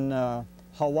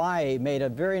Hawaii made a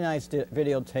very nice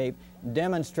videotape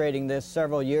demonstrating this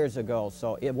several years ago.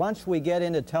 So once we get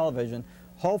into television,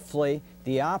 hopefully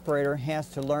the operator has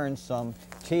to learn some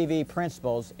TV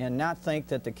principles and not think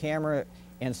that the camera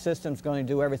and system's going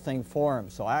to do everything for him.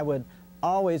 So I would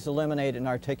always eliminate an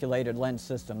articulated lens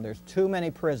system. There's too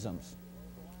many prisms.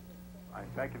 All right,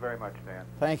 thank you very much, Dan.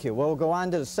 Thank you. We'll go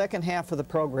on to the second half of the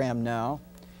program now.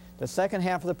 The second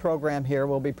half of the program here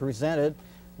will be presented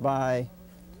by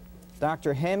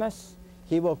Dr. Hamas.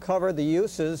 He will cover the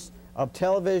uses of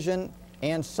television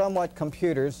and somewhat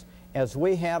computers as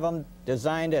we have them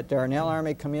designed at Darnell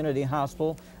Army Community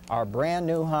Hospital, our brand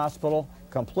new hospital,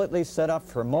 completely set up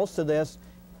for most of this.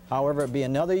 However, it'll be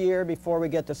another year before we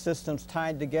get the systems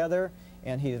tied together,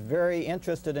 and he's very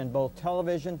interested in both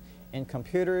television and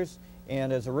computers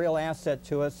and is a real asset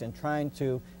to us in trying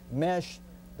to mesh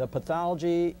the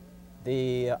pathology,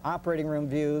 the operating room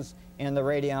views, and the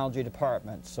radiology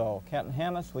department. So, Captain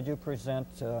Hamas, would you present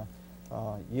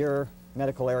your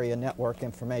medical area network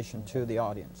information to the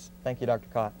audience? Thank you, Dr.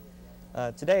 Cott.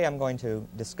 Today I'm going to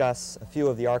discuss a few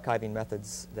of the archiving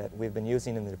methods that we've been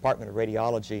using in the Department of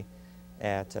Radiology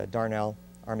at Darnell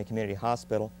Army Community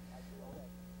Hospital.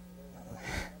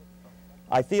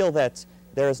 I feel that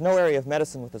there is no area of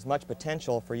medicine with as much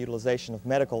potential for utilization of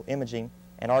medical imaging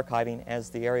and archiving as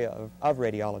the area of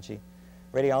radiology.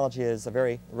 Radiology is a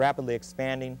very rapidly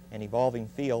expanding and evolving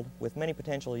field with many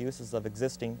potential uses of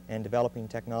existing and developing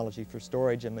technology for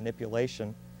storage and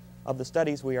manipulation of the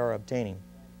studies we are obtaining.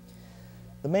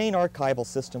 The main archival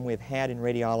system we've had in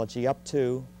radiology up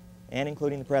to and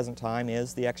including the present time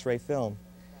is the X-ray film.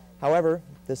 However,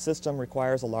 this system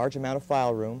requires a large amount of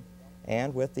file room,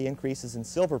 and with the increases in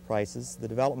silver prices, the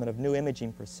development of new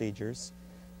imaging procedures,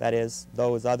 that is,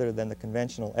 those other than the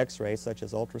conventional X-ray such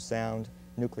as ultrasound,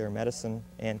 nuclear medicine,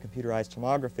 and computerized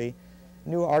tomography,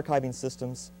 new archiving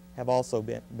systems have also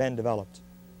been developed.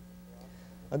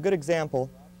 A good example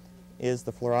is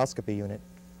the fluoroscopy unit.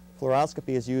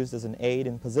 Fluoroscopy is used as an aid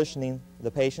in positioning the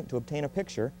patient to obtain a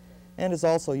picture and is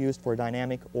also used for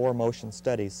dynamic or motion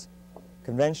studies.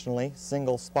 Conventionally,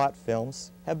 single spot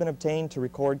films have been obtained to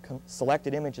record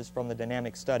selected images from the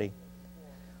dynamic study.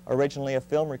 Originally, a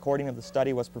film recording of the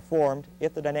study was performed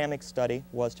if the dynamic study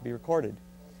was to be recorded.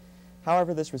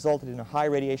 However, this resulted in a high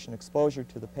radiation exposure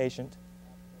to the patient,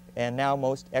 and now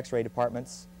most X-ray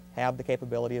departments have the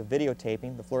capability of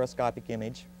videotaping the fluoroscopic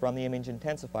image from the image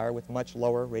intensifier with much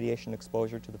lower radiation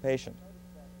exposure to the patient.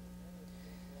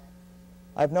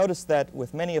 I've noticed that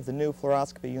with many of the new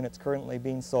fluoroscopy units currently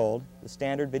being sold, the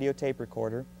standard videotape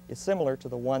recorder is similar to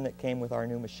the one that came with our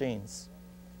new machines.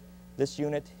 This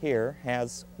unit here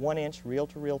has 1-inch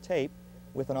reel-to-reel tape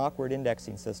with an awkward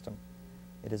indexing system.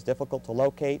 It is difficult to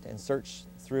locate and search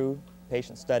through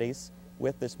patient studies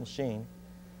with this machine.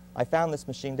 I found this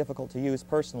machine difficult to use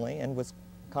personally and was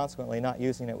consequently not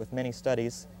using it with many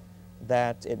studies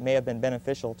that it may have been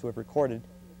beneficial to have recorded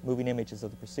moving images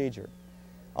of the procedure.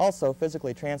 Also,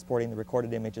 physically transporting the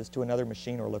recorded images to another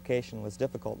machine or location was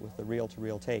difficult with the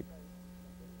reel-to-reel tape.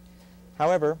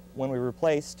 However, when we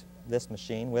replaced this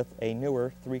machine with a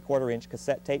newer 3/4-inch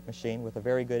cassette tape machine with a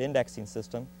very good indexing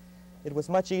system, it was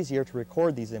much easier to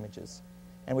record these images,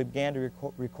 and we began to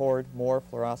record more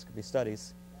fluoroscopy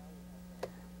studies.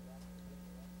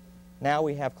 Now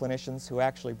we have clinicians who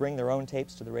actually bring their own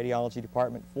tapes to the radiology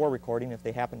department for recording if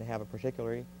they happen to have a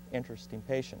particularly interesting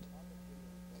patient.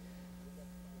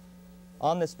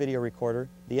 On this video recorder,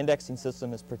 the indexing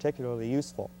system is particularly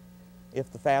useful. If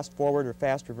the fast forward or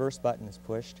fast reverse button is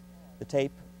pushed, the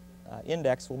tape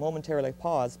index will momentarily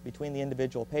pause between the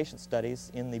individual patient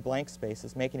studies in the blank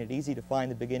spaces, making it easy to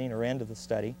find the beginning or end of the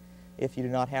study if you do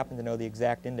not happen to know the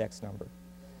exact index number.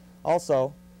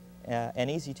 Also, an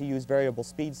easy-to-use variable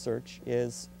speed search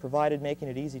is provided, making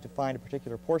it easy to find a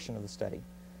particular portion of the study.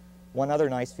 One other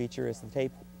nice feature is the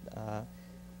tape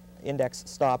index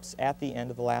stops at the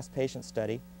end of the last patient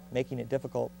study, making it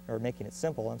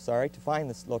simple, to find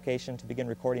this location to begin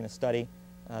recording a study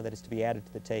that is to be added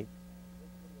to the tape.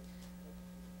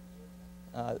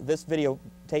 This video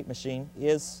tape machine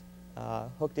is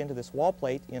hooked into this wall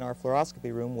plate in our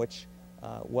fluoroscopy room, which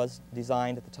was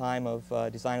designed at the time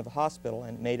of design of the hospital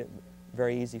and made it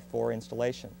very easy for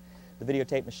installation. The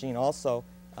videotape machine also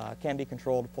can be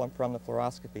controlled from the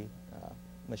fluoroscopy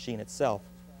machine itself.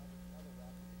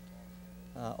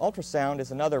 Ultrasound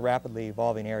is another rapidly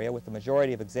evolving area, with the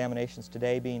majority of examinations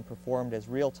today being performed as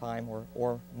real-time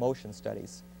or motion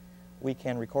studies. We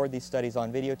can record these studies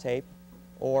on videotape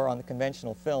or on the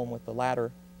conventional film, with the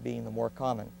latter being the more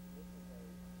common.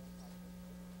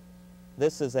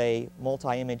 This is a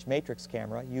multi-image matrix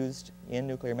camera used in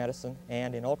nuclear medicine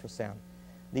and in ultrasound.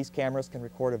 These cameras can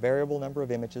record a variable number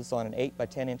of images on an 8 by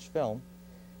 10 inch film,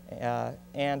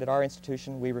 and at our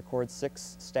institution we record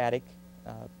 6 static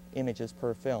images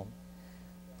per film.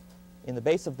 In the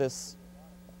base of this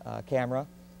camera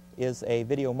is a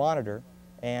video monitor,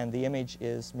 and the image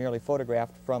is merely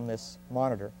photographed from this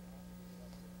monitor.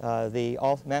 The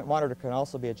monitor can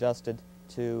also be adjusted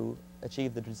to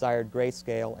achieve the desired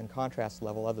grayscale and contrast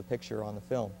level of the picture on the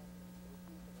film.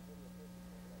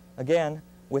 Again,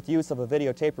 with use of a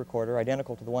videotape recorder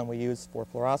identical to the one we use for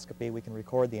fluoroscopy, we can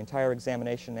record the entire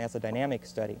examination as a dynamic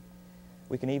study.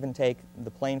 We can even take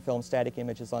the plain film static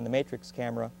images on the matrix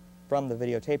camera from the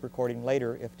videotape recording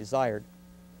later if desired.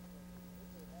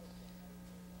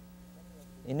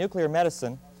 In nuclear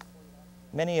medicine,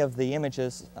 many of the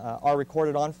images are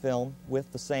recorded on film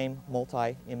with the same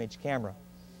multi-image camera.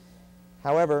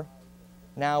 However,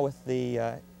 now with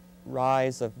the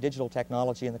rise of digital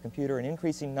technology in the computer, an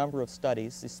increasing number of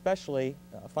studies, especially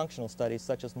functional studies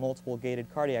such as multiple gated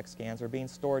cardiac scans, are being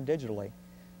stored digitally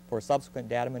for subsequent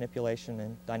data manipulation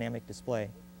and dynamic display.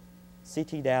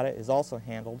 CT data is also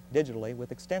handled digitally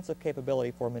with extensive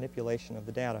capability for manipulation of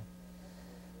the data.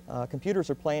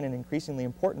 Computers are playing an increasingly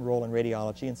important role in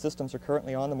radiology, and systems are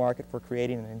currently on the market for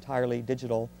creating an entirely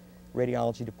digital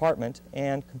radiology department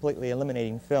and completely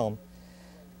eliminating film.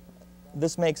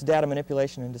 This makes data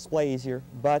manipulation and display easier,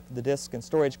 but the disk and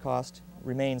storage cost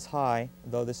remains high,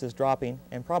 though this is dropping,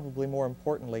 and probably more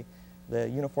importantly, the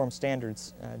uniform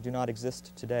standards do not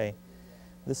exist today.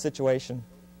 This situation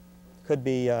could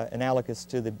be analogous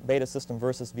to the beta system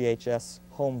versus VHS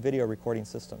home video recording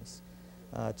systems.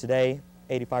 Today,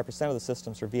 85% of the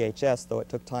systems are VHS, though it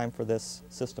took time for this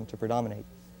system to predominate.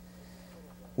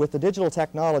 With the digital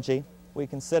technology, we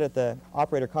can sit at the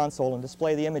operator console and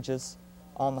display the images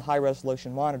on the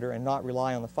high-resolution monitor and not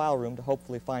rely on the file room to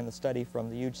hopefully find the study from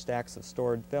the huge stacks of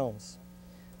stored films.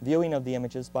 Viewing of the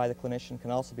images by the clinician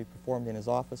can also be performed in his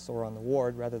office or on the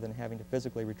ward rather than having to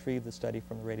physically retrieve the study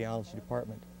from the radiology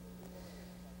department.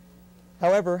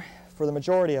 However, for the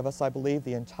majority of us, I believe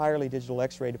the entirely digital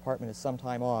X-ray department is some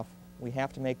time off. We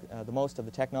have to make the most of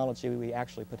the technology we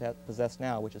actually possess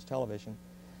now, which is television.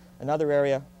 Another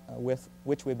area with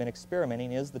which we've been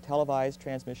experimenting is the televised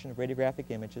transmission of radiographic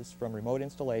images from remote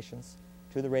installations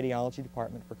to the radiology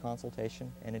department for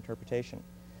consultation and interpretation.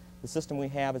 The system we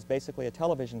have is basically a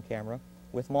television camera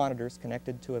with monitors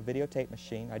connected to a videotape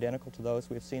machine identical to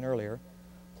those we've seen earlier,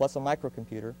 plus a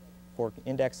microcomputer for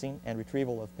indexing and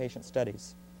retrieval of patient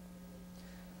studies.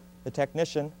 The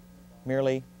technician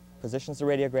merely positions the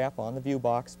radiograph on the view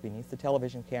box beneath the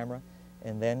television camera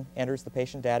and then enters the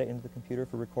patient data into the computer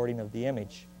for recording of the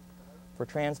image. For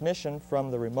transmission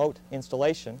from the remote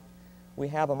installation, we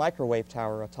have a microwave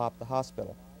tower atop the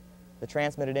hospital. The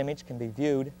transmitted image can be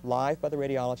viewed live by the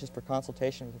radiologist for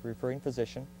consultation with the referring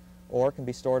physician, or can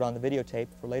be stored on the videotape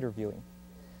for later viewing.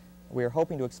 We are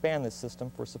hoping to expand this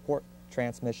system for support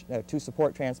transmission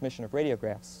of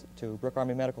radiographs to Brooke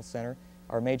Army Medical Center,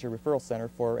 our major referral center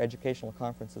for educational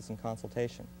conferences and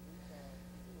consultation.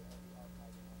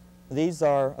 These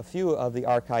are a few of the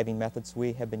archiving methods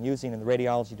we have been using in the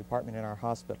radiology department in our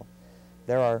hospital.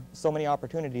 There are so many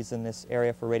opportunities in this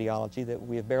area for radiology that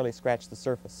we have barely scratched the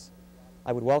surface.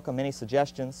 I would welcome any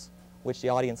suggestions which the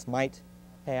audience might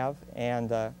have, and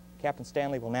Captain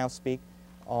Stanley will now speak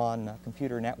on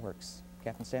computer networks.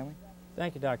 Captain Stanley?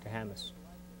 Thank you, Dr. Hammes.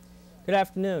 Good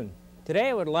afternoon. Today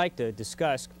I would like to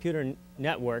discuss computer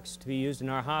networks to be used in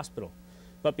our hospital.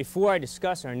 But before I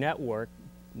discuss our network,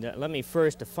 let me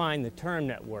first define the term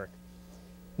network.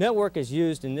 Network is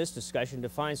used in this discussion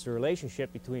defines the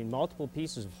relationship between multiple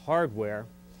pieces of hardware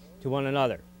to one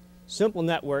another. Simple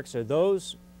networks are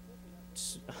those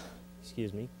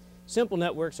Simple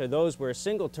networks are those where a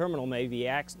single terminal may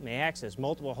access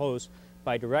multiple hosts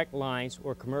by direct lines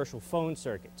or commercial phone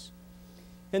circuits.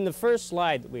 In the first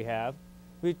slide that we have,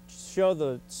 we show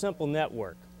the simple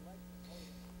network,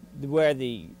 where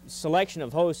the selection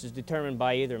of hosts is determined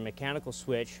by either a mechanical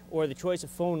switch or the choice of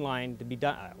phone line to be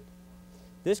dialed.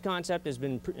 This concept has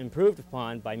been improved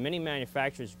upon by many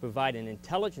manufacturers to provide an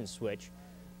intelligent switch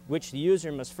which the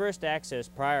user must first access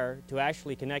prior to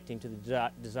actually connecting to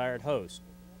the desired host.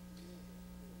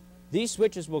 These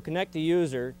switches will connect the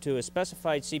user to a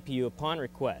specified CPU upon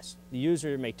request. The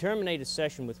user may terminate a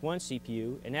session with one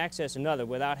CPU and access another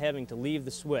without having to leave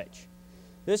the switch.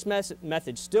 This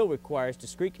method still requires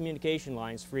discrete communication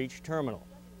lines for each terminal.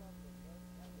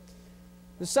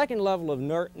 The second level of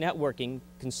networking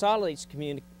consolidates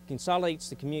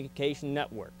the communication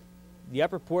network. The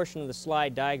upper portion of the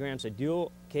slide diagrams a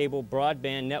dual cable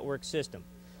broadband network system.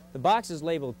 The boxes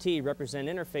labeled T represent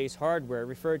interface hardware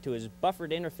referred to as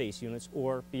buffered interface units,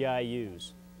 or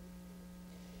BIUs.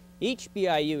 Each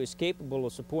BIU is capable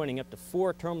of supporting up to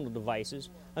 4 terminal devices,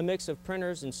 a mix of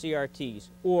printers and CRTs,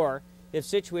 or, if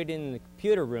situated in the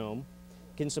computer room,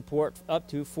 can support up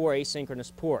to 4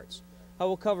 asynchronous ports. I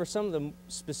will cover some of the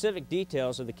specific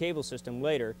details of the cable system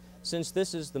later, since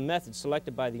this is the method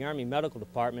selected by the Army Medical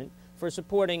Department for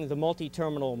supporting the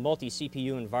multi-terminal,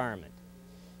 multi-CPU environment.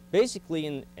 Basically,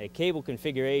 in a cable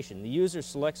configuration, the user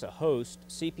selects a host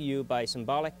CPU by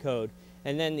symbolic code,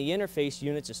 and then the interface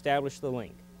units establish the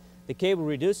link. The cable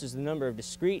reduces the number of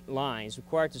discrete lines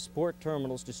required to support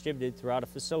terminals distributed throughout a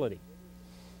facility.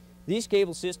 These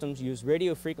cable systems use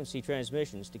radio frequency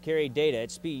transmissions to carry data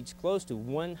at speeds close to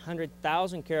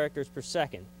 100,000 characters per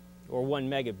second, or 1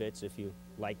 megabits if you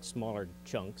like smaller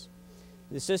chunks.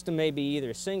 The system may be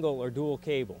either single or dual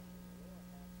cable.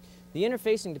 The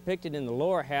interfacing depicted in the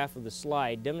lower half of the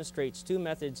slide demonstrates 2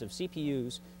 methods of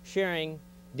CPUs sharing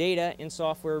data and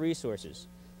software resources.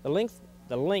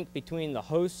 The link between the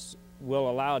hosts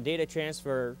will allow data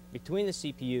transfer between the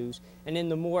CPUs, and in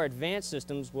the more advanced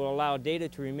systems will allow data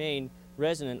to remain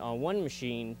resident on one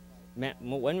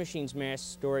machine's mass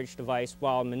storage device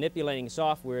while manipulating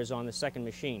software is on the second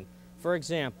machine. For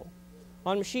example,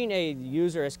 on machine A, the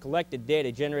user has collected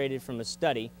data generated from a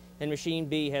study, and machine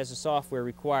B has the software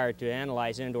required to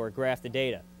analyze and/or graph the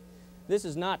data. This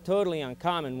is not totally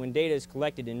uncommon when data is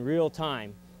collected in real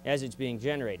time as it's being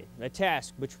generated, a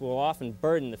task which will often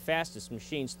burden the fastest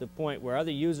machines to the point where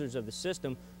other users of the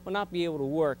system will not be able to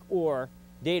work, or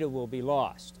data will be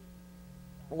lost.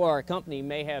 Or a company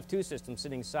may have 2 systems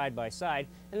sitting side by side,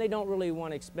 and they don't really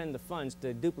want to expend the funds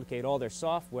to duplicate all their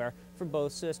software for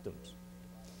both systems.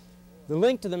 The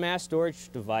link to the mass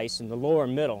storage device in the lower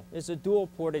middle is a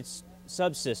dual-ported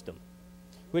subsystem,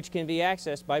 which can be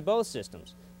accessed by both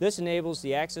systems. This enables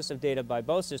the access of data by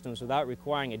both systems without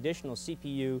requiring additional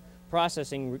CPU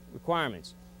processing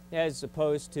requirements, as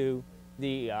opposed to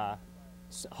the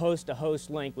host-to-host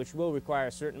link, which will require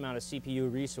a certain amount of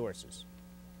CPU resources.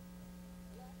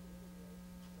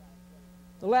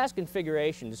 The last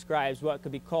configuration describes what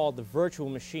could be called the virtual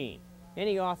machine.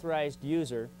 Any authorized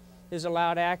user is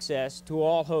allowed access to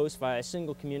all hosts via a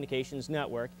single communications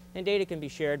network, and data can be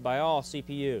shared by all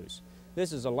CPUs.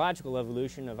 This is a logical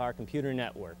evolution of our computer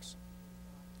networks.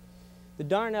 The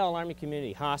Darnell Army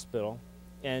Community Hospital,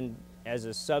 and as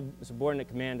a subordinate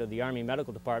command of the Army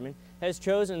Medical Department, has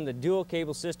chosen the dual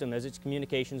cable system as its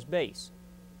communications base.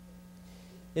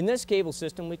 In this cable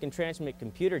system, we can transmit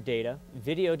computer data,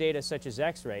 video data such as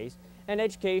X-rays, and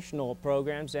educational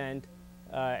programs and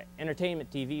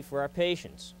entertainment TV for our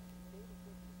patients.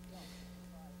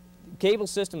 The cable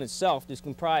system itself is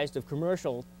comprised of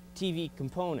commercial TV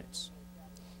components.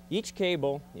 Each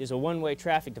cable is a one-way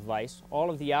traffic device. All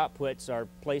of the outputs are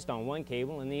placed on one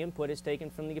cable, and the input is taken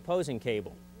from the opposing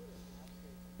cable.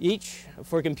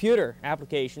 For computer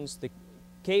applications, the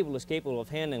cable is capable of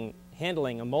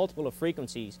handling a multiple of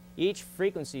frequencies. Each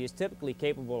frequency is typically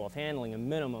capable of handling a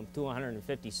minimum of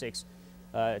 256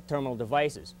 terminal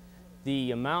devices.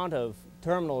 The amount of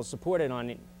terminals supported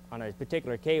on a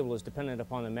particular cable is dependent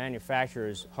upon the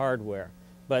manufacturer's hardware,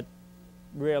 but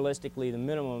realistically the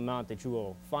minimum amount that you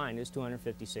will find is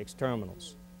 256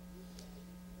 terminals.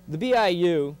 The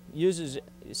BIU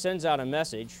sends out a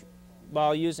message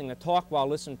while using a talk while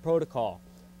listen protocol.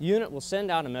 The unit will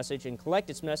send out a message and collect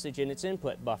its message in its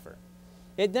input buffer.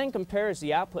 It then compares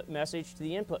the output message to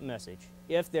the input message.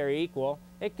 If they're equal,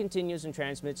 it continues and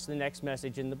transmits the next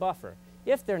message in the buffer.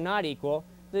 If they're not equal,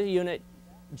 the unit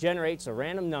generates a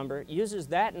random number, uses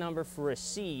that number for a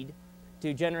seed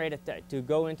to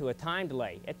go into a time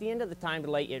delay. At the end of the time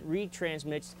delay, it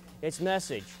retransmits its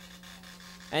message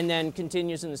and then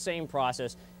continues in the same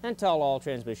process until all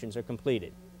transmissions are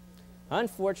completed.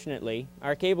 Unfortunately,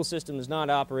 our cable system is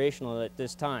not operational at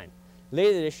this time.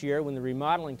 Later this year, when the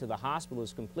remodeling to the hospital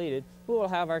is completed, we will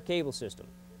have our cable system.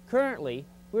 Currently,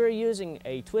 we're using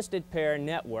a twisted pair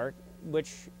network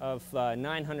of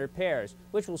 900 pairs,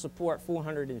 which will support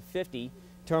 450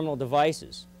 terminal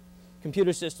devices.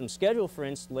 Computer systems scheduled for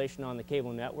installation on the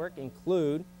cable network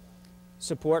include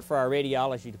support for our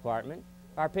radiology department,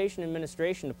 our patient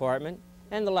administration department,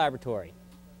 and the laboratory.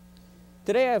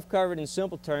 Today I have covered in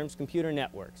simple terms computer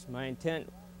networks. My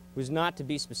intent was not to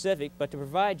be specific, but to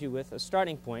provide you with a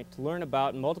starting point to learn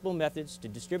about multiple methods to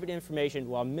distribute information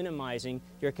while minimizing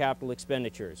your capital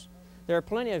expenditures. There are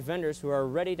plenty of vendors who are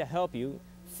ready to help you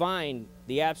find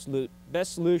the absolute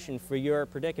best solution for your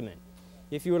predicament.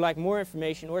 If you would like more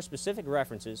information or specific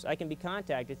references, I can be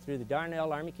contacted through the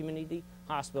Darnell Army Community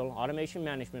Hospital Automation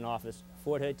Management Office,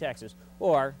 Fort Hood, Texas,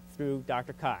 or through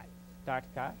Dr. Kai. Dr.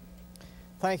 Cott?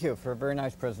 Thank you for a very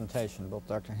nice presentation, both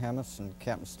Dr. Hammes and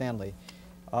Captain Stanley.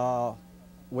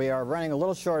 We are running a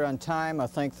little short on time, I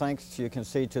think, thanks, you can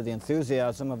see, to the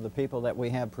enthusiasm of the people that we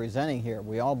have presenting here.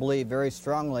 We all believe very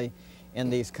strongly in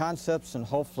these concepts, and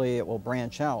hopefully it will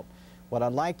branch out. What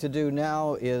I'd like to do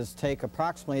now is take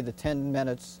approximately the 10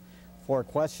 minutes for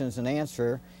questions and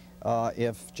answer.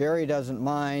 If Jerry doesn't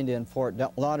mind, in Fort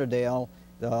Lauderdale,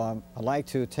 I'd like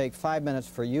to take 5 minutes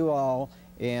for you all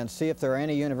and see if there are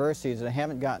any universities that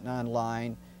haven't gotten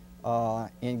online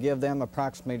and give them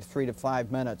approximately 3 to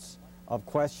 5 minutes of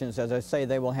questions. As I say,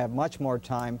 they will have much more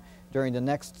time during the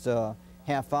next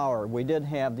half hour. We did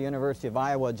have the University of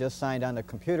Iowa just signed on the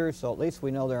computer, so at least we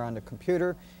know they're on the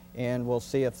computer, and we'll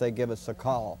see if they give us a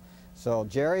call. So,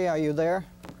 Jerry, are you there?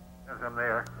 Yes, I'm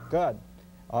there. Good.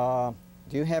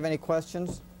 Do you have any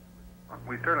questions?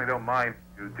 We certainly don't mind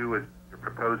if you do as you're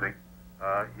proposing.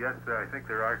 Yes, I think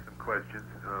there are some questions.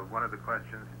 One of the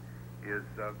questions is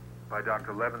by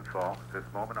Dr. Leventhal. At this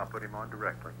moment, I'll put him on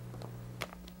directly.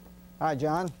 Hi,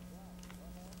 John.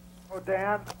 Oh,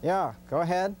 Dan, Yeah, go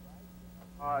ahead.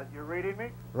 you're reading me?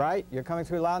 Right, you're coming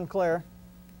through loud and clear.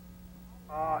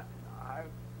 I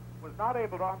was not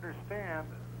able to understand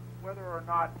whether or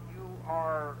not you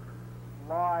are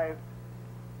live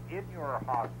in your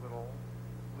hospital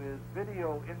with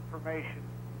video information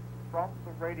from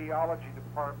the radiology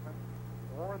department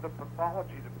or the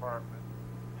pathology department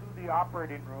to the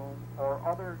operating room or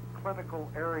other clinical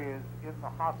areas in the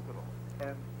hospital.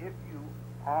 And if you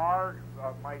are,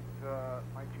 might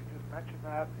you just mention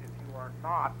that? If you are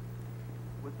not,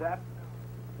 would that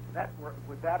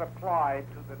apply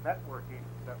to the networking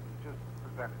that was just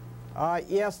presented?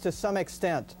 Yes, to some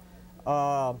extent.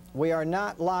 We are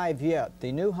not live yet.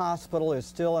 The new hospital is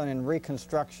still in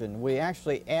reconstruction. We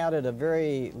actually added a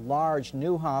very large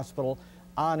new hospital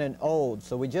on an ode.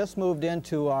 So we just moved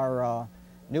into our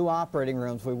new operating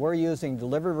rooms. We were using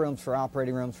delivery rooms for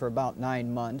operating rooms for about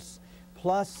 9 months,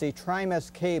 plus the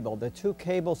TriMes cable. The two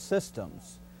cable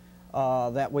systems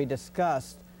that we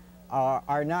discussed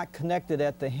are not connected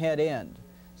at the head end.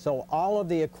 So all of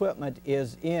the equipment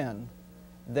is in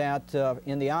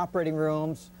the operating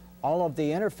rooms. All of the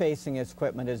interfacing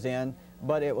equipment is in,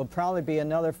 but it will probably be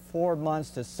another 4 months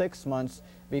to 6 months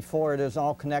before it is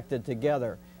all connected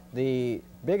together. The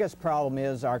biggest problem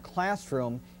is our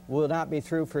classroom will not be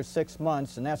through for 6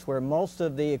 months, and that's where most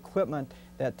of the equipment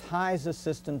that ties the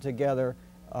system together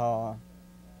to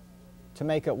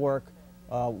make it work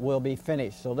will be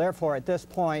finished. So therefore, at this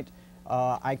point,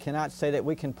 I cannot say that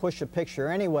we can push a picture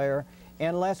anywhere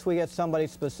unless we get somebody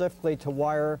specifically to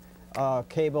wire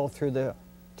cable through the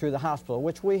hospital,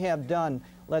 which we have done,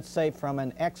 let's say, from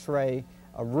an X-ray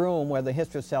room where the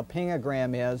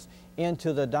hysterosalpingogram is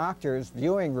into the doctor's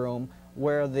viewing room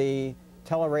where the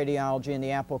teleradiology and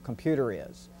the Apple computer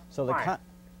is. So the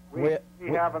we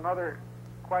have another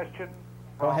question.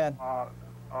 Go ahead.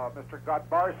 Mr.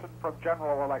 Godbarson from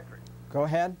General Electric. Go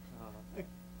ahead. Question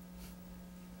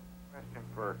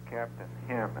for Captain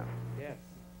Hammes. Yes.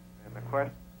 And the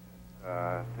question,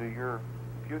 do your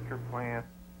future plan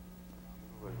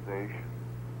utilization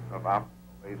of optical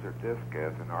laser disc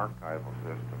as an archival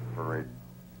system for radio?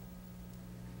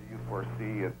 Do you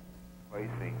foresee it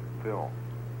placing film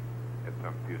at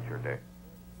some future date?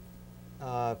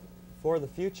 For the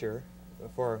future,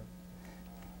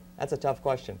 that's a tough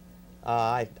question.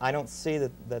 I don't see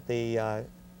that the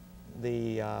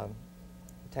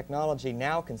technology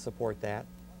now can support that.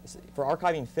 For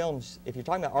archiving films, if you're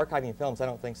talking about archiving films, I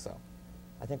don't think so.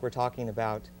 I think we're talking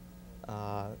about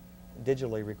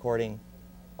digitally recording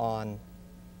on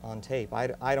tape.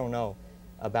 I don't know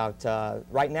about,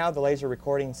 right now the laser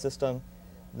recording system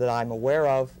that I'm aware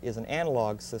of is an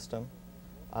analog system.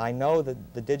 I know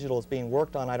that the digital is being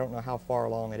worked on. I don't know how far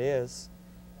along it is,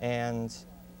 and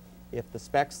if the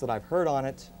specs that I've heard on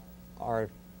it are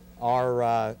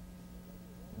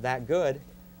that good,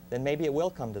 then maybe it will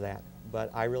come to that, but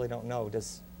I really don't know.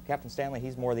 Does Captain Stanley,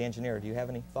 he's more the engineer, do you have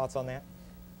any thoughts on that?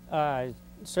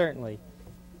 Certainly.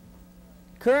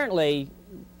 Currently,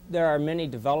 there are many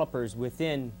developers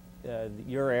within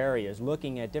your areas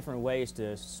looking at different ways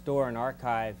to store and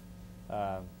archive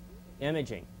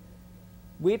imaging.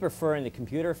 We prefer in the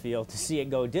computer field to see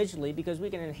it go digitally because we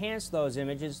can enhance those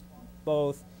images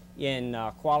both in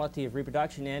quality of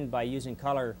reproduction and by using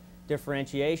color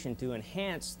differentiation to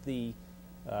enhance the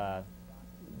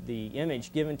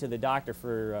image given to the doctor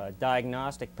for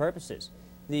diagnostic purposes.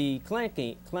 The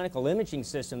clinical imaging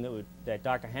system that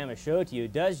Dr. Hammes showed to you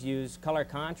does use color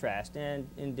contrast and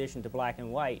in addition to black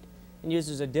and white, and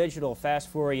uses a digital fast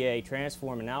Fourier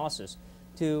transform analysis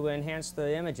to enhance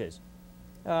the images.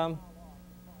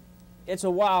 it's a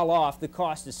while off. The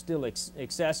cost is still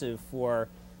excessive for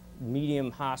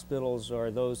medium hospitals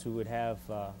or those who would have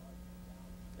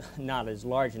not as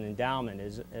large an endowment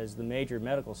as the major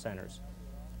medical centers.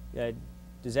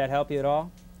 Does that help you at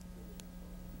all?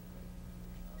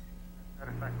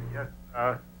 Satisfactory, yes.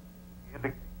 He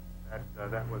indicated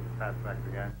that that was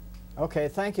satisfactory, yes. Okay,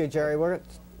 thank you, Jerry.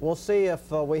 We'll see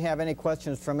if we have any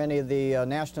questions from any of the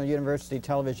National University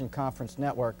Television Conference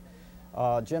Network.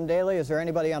 Jim Daly, is there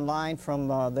anybody online from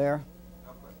there?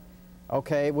 No question.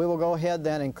 Okay, we will go ahead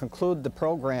then and conclude the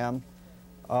program.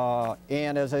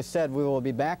 And as I said, we will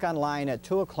be back online at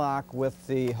 2 o'clock with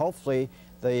hopefully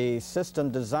the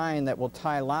system design that will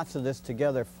tie lots of this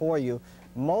together for you,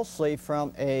 mostly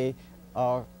from a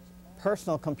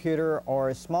personal computer or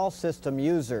a small system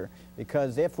user,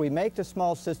 because if we make the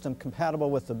small system compatible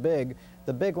with the big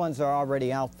ones are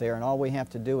already out there, and all we have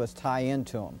to do is tie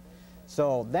into them.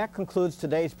 So that concludes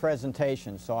today's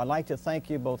presentation. So I'd like to thank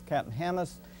you, both Captain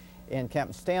Hammes and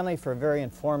Captain Stanley, for a very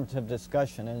informative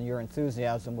discussion and your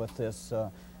enthusiasm with this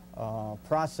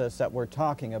process that we're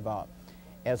talking about.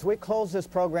 As we close this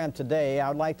program today, I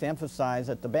would like to emphasize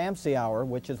that the BAMC Hour,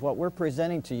 which is what we're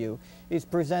presenting to you, is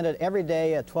presented every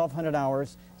day at 1200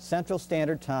 hours Central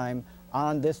Standard Time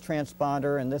on this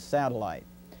transponder and this satellite.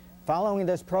 Following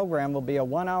this program will be a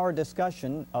 1-hour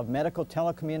discussion of medical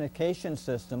telecommunication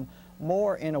system,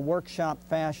 more in a workshop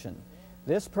fashion.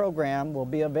 This program will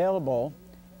be available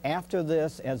after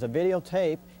this as a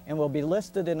videotape and will be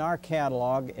listed in our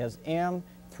catalog as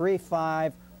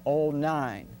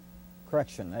M3509.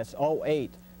 Correction, that's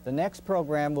 08. The next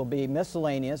program will be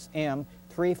miscellaneous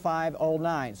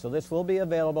M3509. So this will be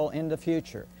available in the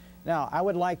future. Now, I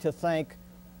would like to thank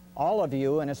all of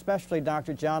you, and especially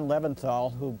Dr. John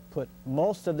Leventhal, who put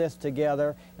most of this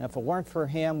together. And if it weren't for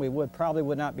him, we probably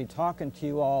would not be talking to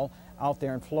you all out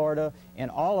there in Florida.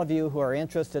 And all of you who are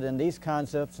interested in these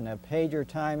concepts and have paid your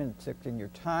time and taken your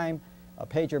time,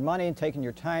 paid your money and taken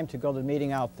your time to go to the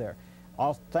meeting out there.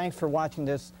 Thanks for watching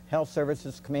this Health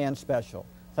Services Command Special.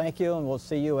 Thank you, and we'll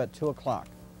see you at 2 o'clock.